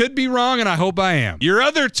 but I could be wrong, and I hope I am. Your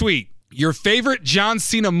other tweet, your favorite John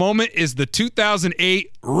Cena moment is the 2008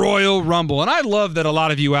 Royal Rumble. And I love that a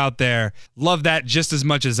lot of you out there love that just as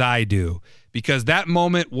much as I do, because that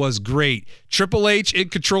moment was great. Triple H in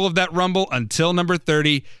control of that Rumble until number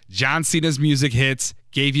 30. John Cena's music hits,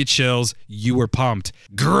 gave you chills. You were pumped.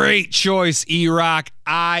 Great choice, E-Rock.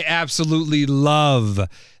 I absolutely love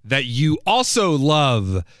that you also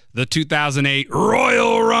love the 2008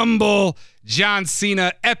 Royal Rumble. John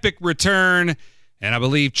Cena, epic return. And I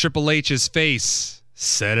believe Triple H's face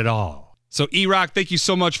said it all. So, E-Rock, thank you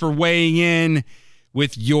so much for weighing in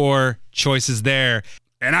with your choices there.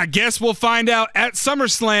 And I guess we'll find out at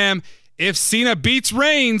SummerSlam if Cena beats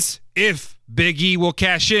Reigns, if Big E will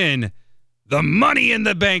cash in the Money in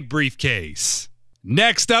the Bank briefcase.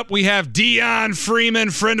 Next up, we have Dion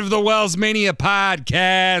Freeman, friend of the Wells Mania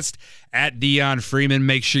Podcast, at Dion Freeman.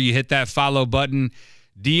 Make sure you hit that follow button.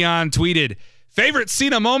 Dion tweeted, favorite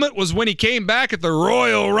Cena moment was when he came back at the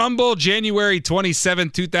Royal Rumble, January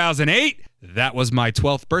 27, 2008. That was my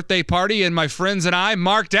 12th birthday party, and my friends and I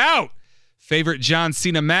marked out. Favorite John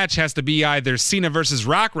Cena match has to be either Cena versus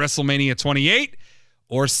Rock, WrestleMania 28,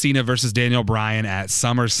 or Cena versus Daniel Bryan at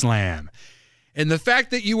SummerSlam. And the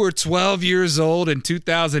fact that you were 12 years old in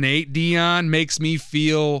 2008, Dion, makes me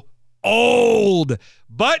feel old.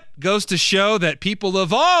 But goes to show that people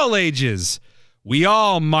of all ages, we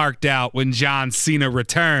all marked out when John Cena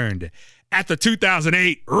returned at the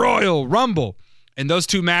 2008 Royal Rumble. In those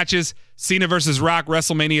two matches, Cena versus Rock,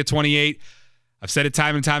 WrestleMania 28, I've said it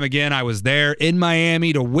time and time again, I was there in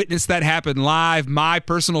Miami to witness that happen live. My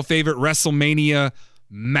personal favorite WrestleMania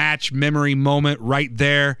match memory moment right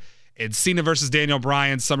there. And Cena versus Daniel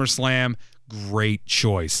Bryan, SummerSlam, great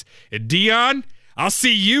choice. And Dion, I'll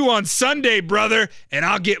see you on Sunday, brother, and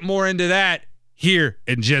I'll get more into that here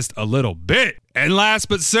in just a little bit. And last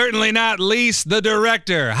but certainly not least, the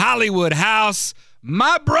director, Hollywood House,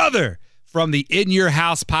 my brother from the In Your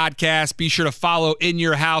House podcast. Be sure to follow In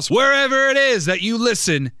Your House wherever it is that you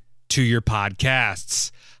listen to your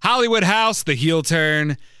podcasts. Hollywood House, the heel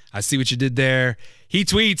turn. I see what you did there. He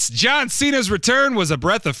tweets, John Cena's return was a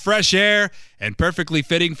breath of fresh air and perfectly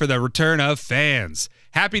fitting for the return of fans.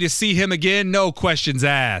 Happy to see him again, no questions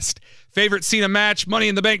asked. Favorite Cena match, Money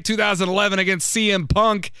in the Bank 2011 against CM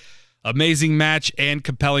Punk. Amazing match and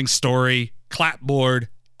compelling story. Clapboard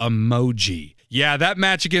emoji. Yeah, that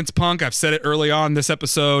match against Punk, I've said it early on this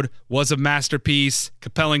episode, was a masterpiece.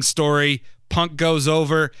 Compelling story. Punk goes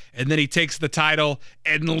over, and then he takes the title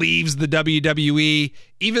and leaves the WWE.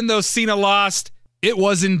 Even though Cena lost, it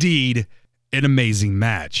was indeed an amazing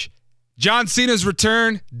match. John Cena's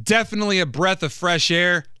return, definitely a breath of fresh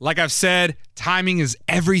air. Like I've said, timing is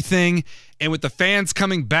everything. And with the fans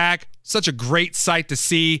coming back, such a great sight to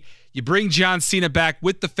see. You bring John Cena back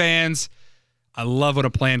with the fans. I love when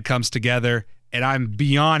a plan comes together. And I'm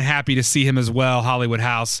beyond happy to see him as well, Hollywood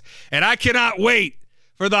House. And I cannot wait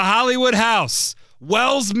for the Hollywood House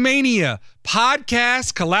Wells Mania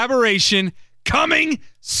podcast collaboration coming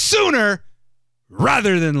sooner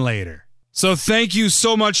rather than later. So thank you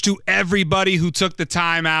so much to everybody who took the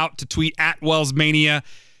time out to tweet at Wells Mania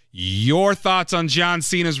your thoughts on John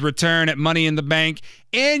Cena's return at Money in the Bank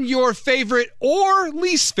and your favorite or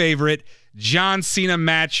least favorite John Cena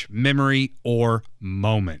match, memory, or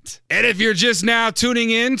moment. And if you're just now tuning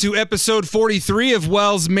in to episode 43 of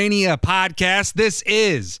Wells Mania Podcast, this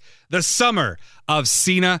is the summer of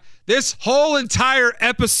Cena. This whole entire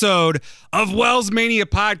episode of Wells Mania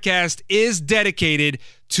Podcast is dedicated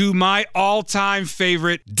to my all-time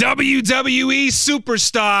favorite WWE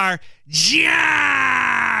superstar,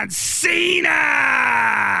 John Cena.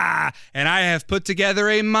 And I have put together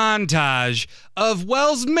a montage of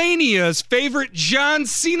Wells Mania's favorite John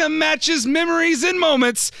Cena matches, memories, and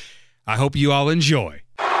moments. I hope you all enjoy.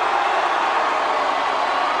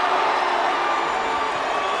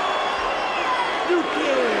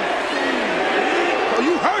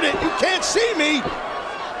 You heard it. You can't see me.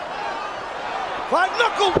 Five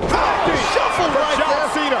knuckle shuffle right John there.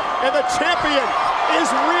 Cena, and the champion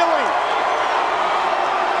is reeling.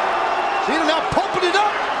 Cena now pumping it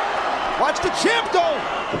up. Watch the champ go.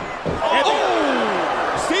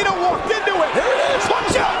 Cena walked into it. Here it is.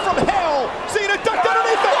 Watch out from hell. Cena ducked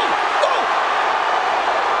underneath it.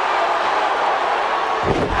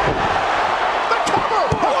 The cover.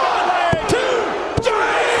 1, 2, 3.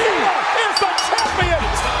 Cena is the champion.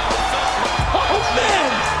 Oh,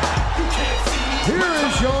 man. Here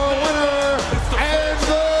is your winner and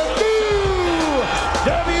the new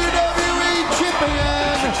WWE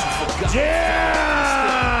champion,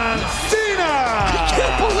 John Cena. I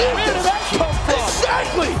can't believe where did that come from?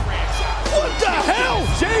 Exactly. What the hell?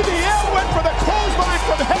 JBL went for the clothesline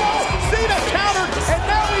from hell. Cena countered, and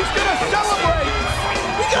now he's going to celebrate.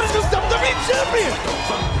 We got a new WWE champion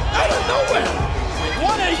out of nowhere.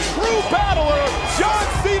 What a true battler John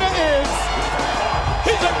Cena is.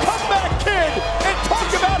 He's a comeback kid, and talk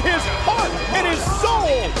about his heart and his soul.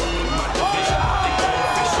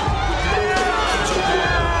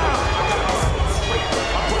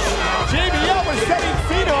 JBL was setting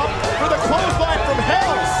Cena up for the clothesline from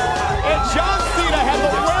hell, and John Cena had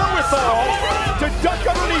the wherewithal to duck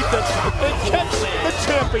underneath it and catch the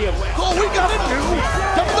champion. Oh, we got a new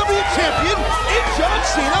WWE champion in John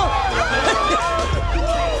Cena.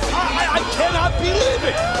 I cannot believe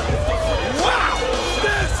it. Wow.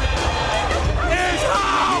 This is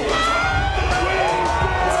how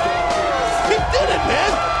he did it,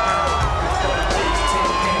 man.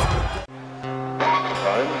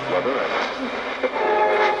 Time, weather,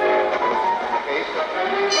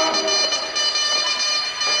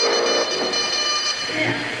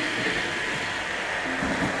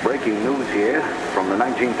 Breaking news here from the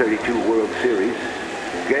 1932 World Series.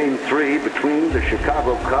 Game 3 between the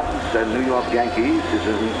Chicago Cubs and New York Yankees is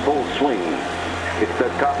in full swing. It's the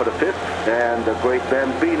top of the 5th, and the great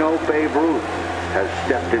Bambino Babe Ruth has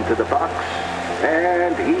stepped into the box,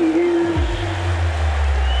 and he is,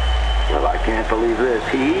 well, I can't believe this.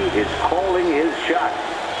 He is calling his shot.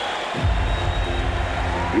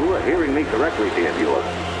 You are hearing me correctly, dear viewer.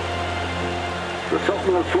 The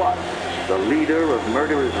Sultan of SWAT, the leader of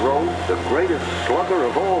Murderers Row, the greatest slugger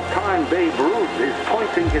of all time, Babe Ruth, is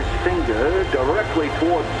pointing his finger directly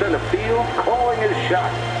towards center field, calling his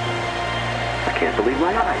shot. I can't believe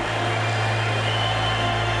my eyes.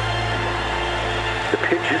 The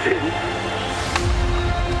pitch is in.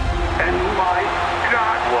 And my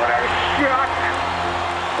God, what a shot!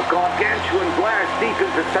 A gargantuan blast deep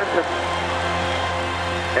into center.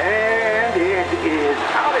 And it is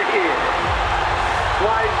out of here.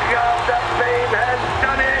 My God, that Babe has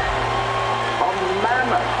done it! A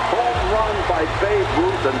mammoth home run by Babe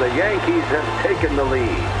Ruth, and the Yankees have taken the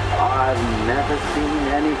lead. I've never seen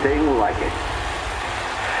anything like it.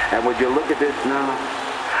 And would you look at this now?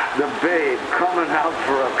 The Babe coming out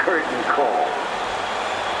for a curtain call.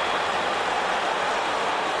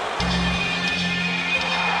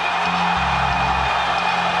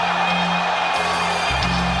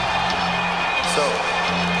 So,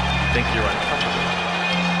 you think you're untouchable?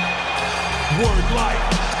 Word life.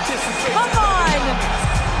 Come on!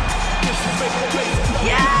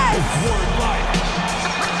 Yes! Word life.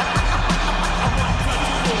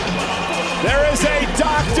 There is a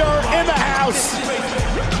doctor in the house.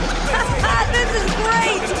 This is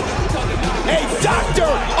great! A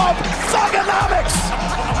doctor of thugonomics.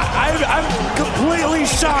 I'm completely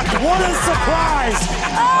shocked. What a surprise!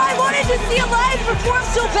 I wanted to see a live perform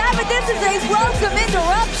so bad, but this is a welcome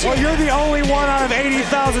interruption. Well, you're the only one out of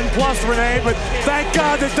 80,000 plus, Renee, but thank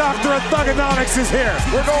God the Doctor of Thugonomics is here.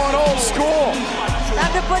 We're going old school.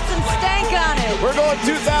 Time to put some stank on it. We're going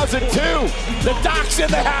 2002. The doc's in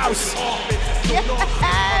the house.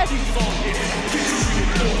 Yes!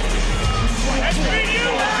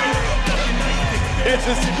 This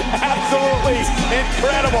is absolutely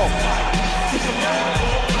incredible.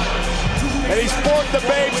 And he's forked the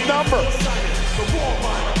Babe's number.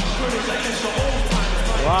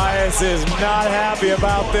 Elias is not happy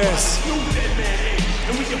about this.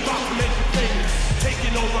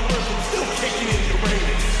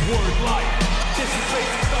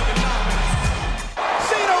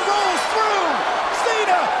 Cena rolls through.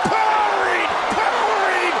 Cena powering.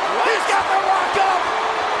 He's got the Rock up.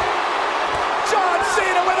 John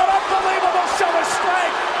Cena with an unbelievable show of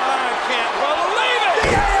strength. I can't believe it.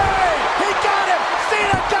 He got him.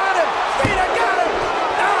 Cena got him.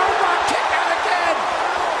 Oh, Rock kicked out again.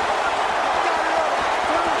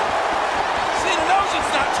 Cena knows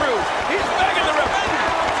it's not true. He's begging the ref.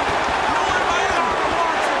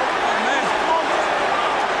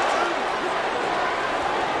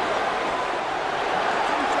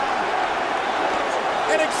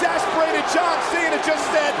 An exasperated John Cena just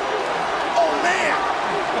said, "Oh man."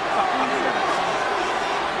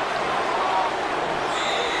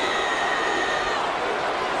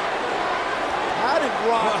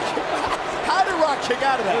 How did Rock kick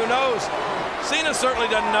out of that? Who knows? Cena certainly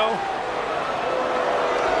doesn't know.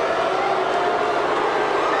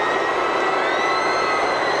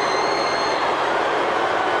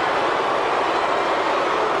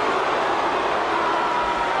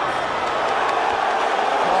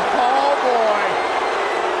 Oh boy.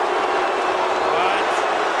 What?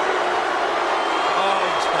 Oh,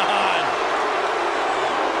 John.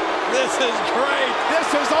 This is great. This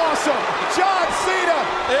is awesome. John Cena.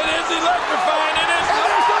 It is electrifying. It is. And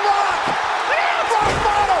there's the Rock. Rock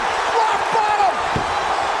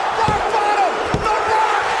bottom. The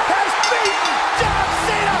Rock has beaten John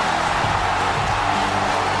Cena.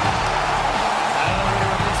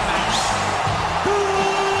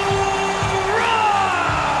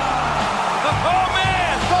 Oh,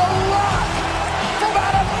 man. The Rock from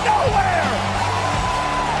out of nowhere.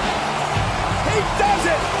 He does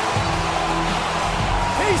it.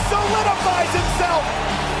 He solidifies himself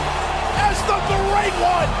as the great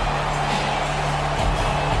one.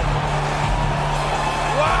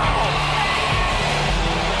 Wow.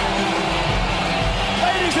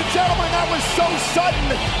 Ladies and gentlemen, that was so sudden.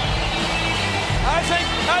 I think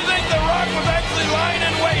The Rock was actually lying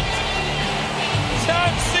in wait.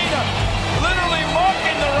 John Cena literally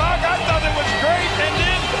mocking The Rock. I thought it was great, and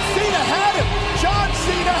then Cena had him. John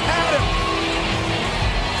Cena had him.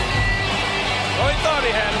 well, he thought he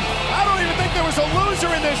had him. I don't even think there was a loser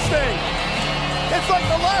in this thing. It's like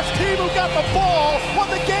the last team who got the ball won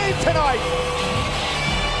the game tonight.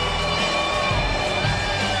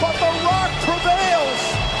 But The Rock prevails.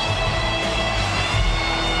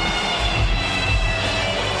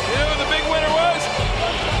 You know who the big winner was?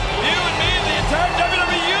 You and me and the entire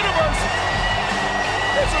WWE Universe.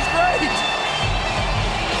 This was great.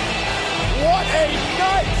 What a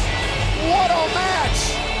night. What a match!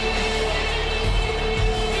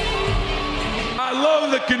 I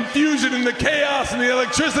love the confusion and the chaos and the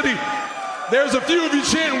electricity. There's a few of you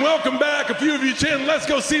chanting welcome back, a few of you chanting let's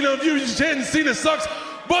go Cena, a few of you chanting Cena sucks,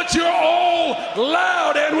 but you're all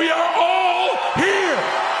loud and we are all here.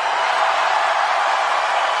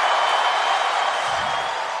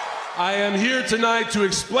 I am here tonight to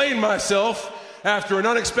explain myself after an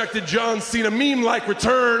unexpected John Cena meme-like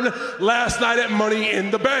return last night at Money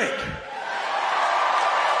in the Bank.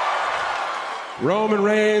 Roman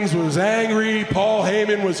Reigns was angry, Paul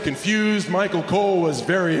Heyman was confused, Michael Cole was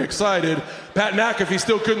very excited, Pat McAfee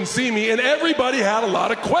still couldn't see me, and everybody had a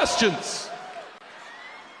lot of questions.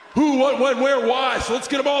 Who, what, when, where, why? So let's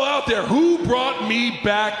get them all out there. Who brought me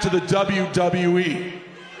back to the WWE?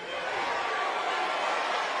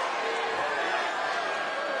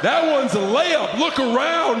 That one's a layup. Look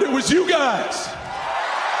around. It was you guys.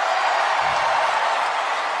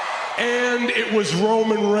 And it was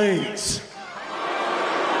Roman Reigns.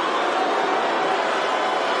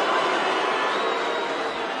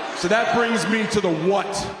 So that brings me to the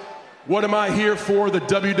what. What am I here for? The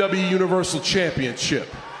WWE Universal Championship.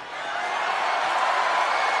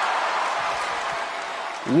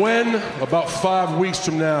 When, about 5 weeks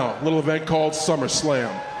from now, a little event called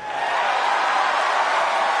SummerSlam.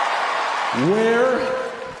 Where?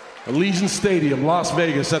 Allegiant Stadium, Las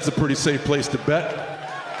Vegas. That's a pretty safe place to bet.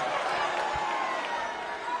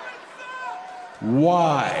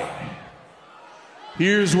 Why?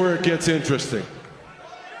 Here's where it gets interesting.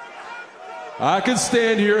 I could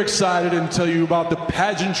stand here excited and tell you about the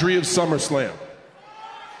pageantry of SummerSlam,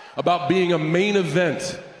 about being a main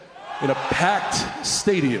event in a packed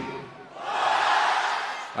stadium.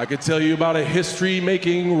 I could tell you about a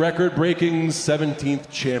history-making, record-breaking 17th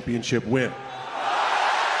championship win.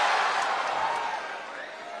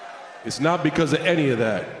 It's not because of any of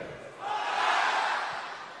that.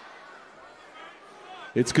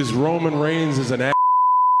 It's because Roman Reigns is an ass.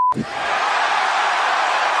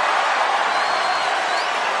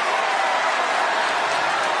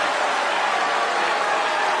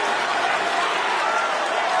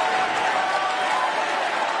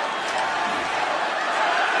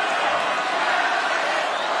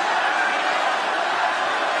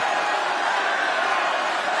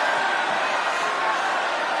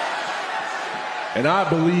 And I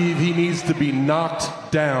believe he needs to be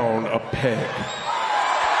knocked down a peg.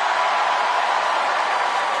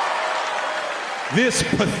 This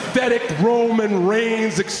pathetic Roman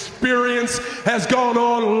Reigns experience has gone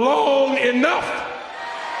on long enough.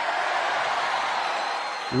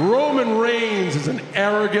 Roman Reigns is an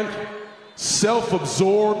arrogant,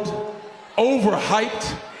 self-absorbed,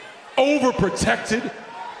 overhyped, overprotected,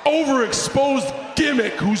 overexposed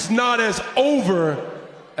gimmick who's not as over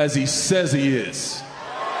as he says he is.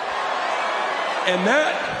 And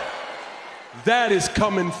that is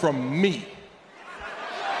coming from me.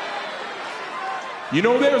 You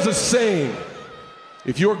know, there's a saying,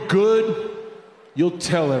 if you're good, you'll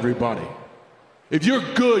tell everybody. If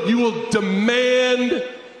you're good, you will demand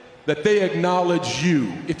that they acknowledge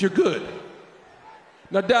you, if you're good.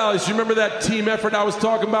 Now, Dallas, you remember that team effort I was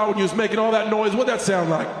talking about when you was making all that noise? What'd that sound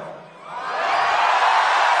like?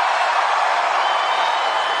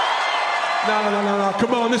 No,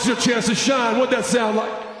 come on, this is your chance to shine. What'd that sound like?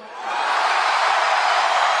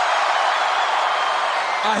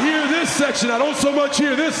 I hear this section, I don't so much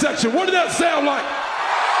hear this section. What did that sound like?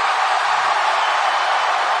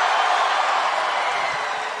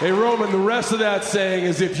 Hey, Roman, the rest of that saying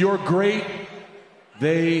is if you're great,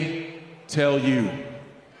 they tell you.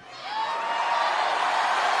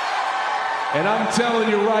 And I'm telling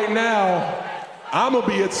you right now, I'm gonna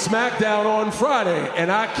be at SmackDown on Friday,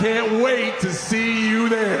 and I can't wait to see you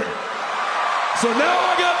there. So now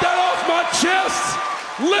I got that off my chest,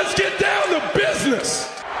 let's get down to business.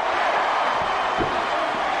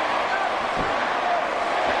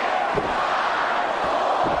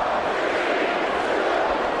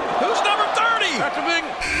 Who's number 30? After being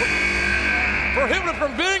prohibited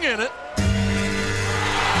from being in it.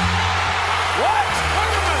 What?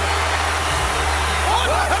 Wait a minute. What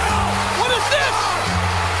the hell? What is this?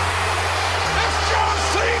 It's John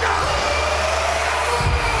Cena!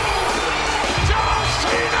 John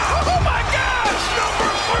Cena! Oh my gosh! Number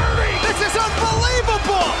 30! This is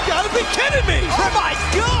unbelievable! You gotta be kidding me! Oh my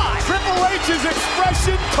God! Triple H's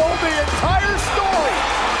expression told the entire story.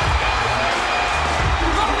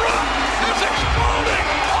 The Rock is exploding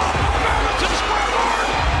off of Madison Square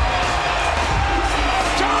Garden!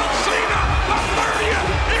 John Cena, the 30th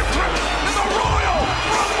entrant in the Royal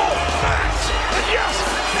Rumble match! And yes,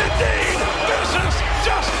 indeed, this is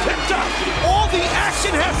just picked up! All the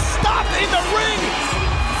action has stopped in the ring.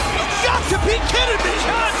 You've got to be kidding me.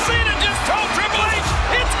 John Cena just told Triple H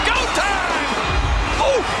it's go time.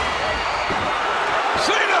 Oh!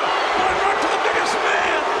 Cena going right to the biggest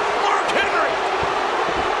man, Mark Henry.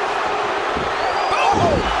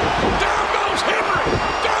 Oh! Down goes Henry.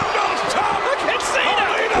 Down goes Tom. Look at Cena.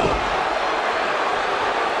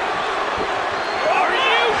 Are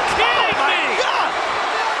you kidding me? God!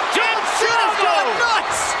 John Cena's going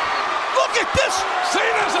nuts! Look at this!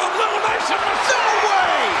 Cena's elimination machine. No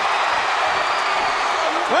way!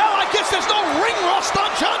 Well, I guess there's no ring rust on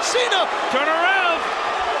John Cena. Turn around.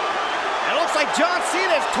 It looks like John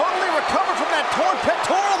Cena has totally recovered from that torn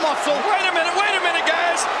pectoral muscle. Wait a minute,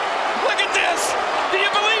 guys. Look at this. Do you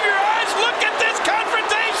believe your eyes? Look at this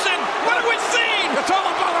confrontation. What have we seen? It's all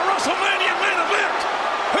about a WrestleMania main event.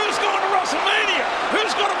 Who's going to WrestleMania?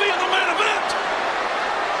 Who's going to be in the main event?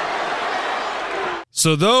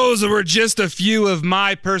 So those were just a few of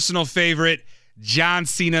my personal favorite John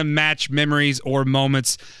Cena match memories or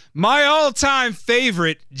moments. My all-time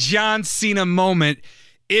favorite John Cena moment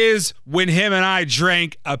is when him and I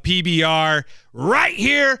drank a PBR right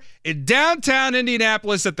here in downtown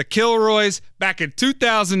Indianapolis at the Kilroys back in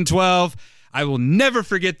 2012. I will never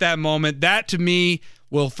forget that moment. That, to me,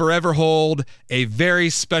 will forever hold a very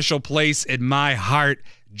special place in my heart,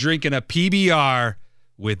 drinking a PBR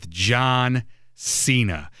with John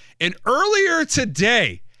Cena. And earlier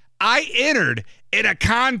today, I entered in a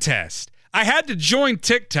contest. I had to join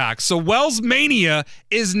TikTok, so Wells Mania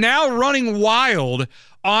is now running wild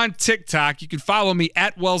on TikTok. You can follow me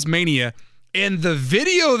at Wells Mania. And the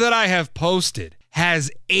video that I have posted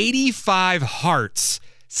has 85 hearts,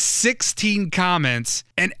 16 comments,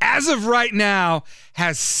 and as of right now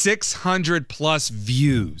has 600 plus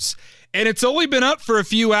views. And it's only been up for a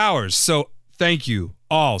few hours, so thank you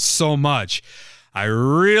all so much. I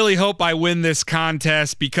really hope I win this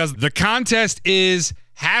contest because the contest is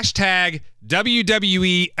hashtag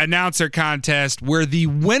WWE Announcer Contest, where the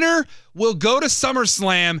winner will go to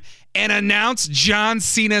SummerSlam and announce John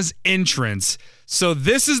Cena's entrance. So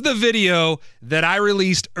this is the video that I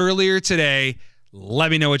released earlier today.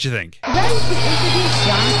 Let me know what you think. Ready to introduce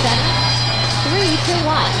John Cena? 3, 2,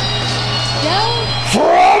 1. Go.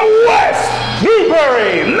 From West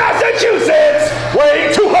Newbury, Massachusetts,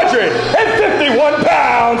 weighing 251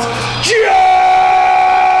 pounds, John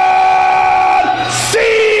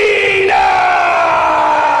Cena!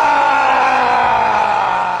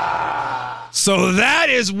 So that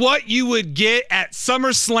is what you would get at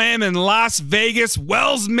SummerSlam in Las Vegas.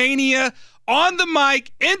 Wells Mania on the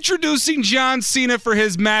mic, introducing John Cena for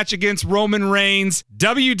his match against Roman Reigns.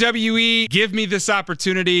 WWE, give me this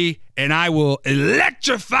opportunity, and I will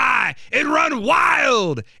electrify and run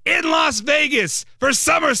wild in Las Vegas for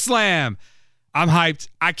SummerSlam. I'm hyped.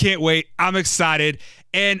 I can't wait. I'm excited.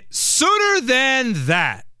 And sooner than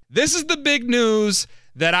that, this is the big news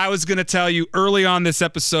that I was going to tell you early on this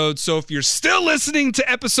episode. So if you're still listening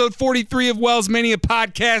to episode 43 of Wells Mania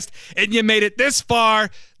Podcast and you made it this far,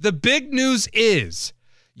 the big news is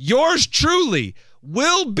yours truly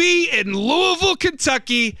will be in Louisville,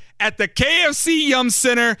 Kentucky at the KFC Yum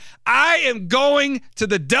Center. I am going to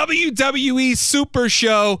the WWE Super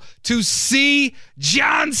Show to see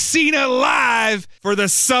John Cena live for the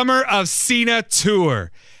Summer of Cena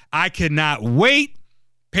tour. I cannot wait.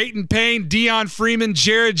 Peyton Payne, Dion Freeman,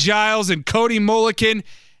 Jared Giles, and Cody Mullican.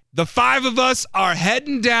 The 5 of us are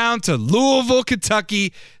heading down to Louisville,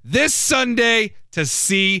 Kentucky this Sunday to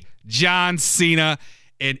see John Cena.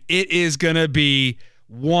 And it is going to be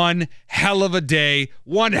one hell of a day,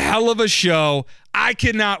 one hell of a show. I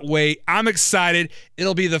cannot wait. I'm excited.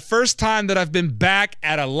 It'll be the first time that I've been back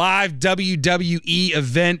at a live WWE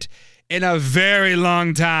event in a very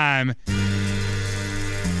long time.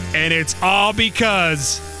 And it's all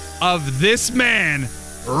because of this man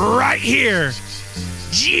right here,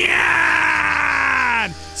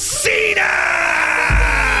 John Cena!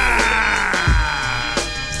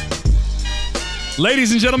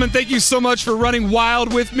 Ladies and gentlemen, thank you so much for running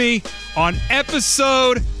wild with me on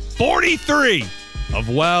episode 43 of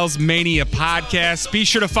Wells Mania Podcast. Be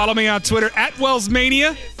sure to follow me on Twitter at Wells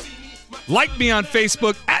Mania. Like me on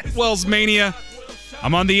Facebook at Wells Mania.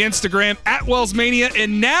 I'm on the Instagram at Wells Mania,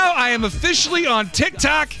 and now I am officially on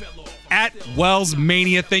TikTok at Wells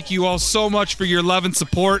Mania. Thank you all so much for your love and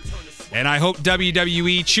support, and I hope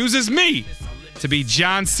WWE chooses me to be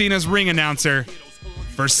John Cena's ring announcer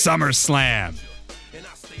for SummerSlam.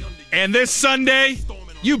 And this Sunday,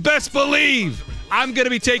 you best believe I'm going to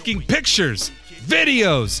be taking pictures,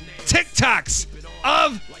 videos, TikToks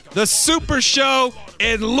of the Super Show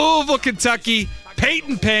in Louisville, Kentucky.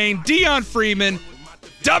 Peyton Payne, Dion Freeman,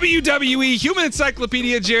 WWE Human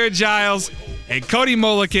Encyclopedia Jared Giles, and Cody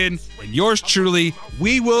Mulligan, and yours truly.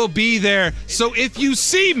 We will be there. So if you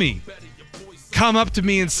see me, come up to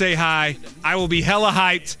me and say hi. I will be hella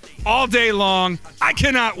hyped all day long. I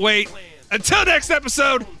cannot wait. Until next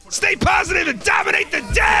episode, stay positive and dominate the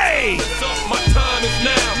day!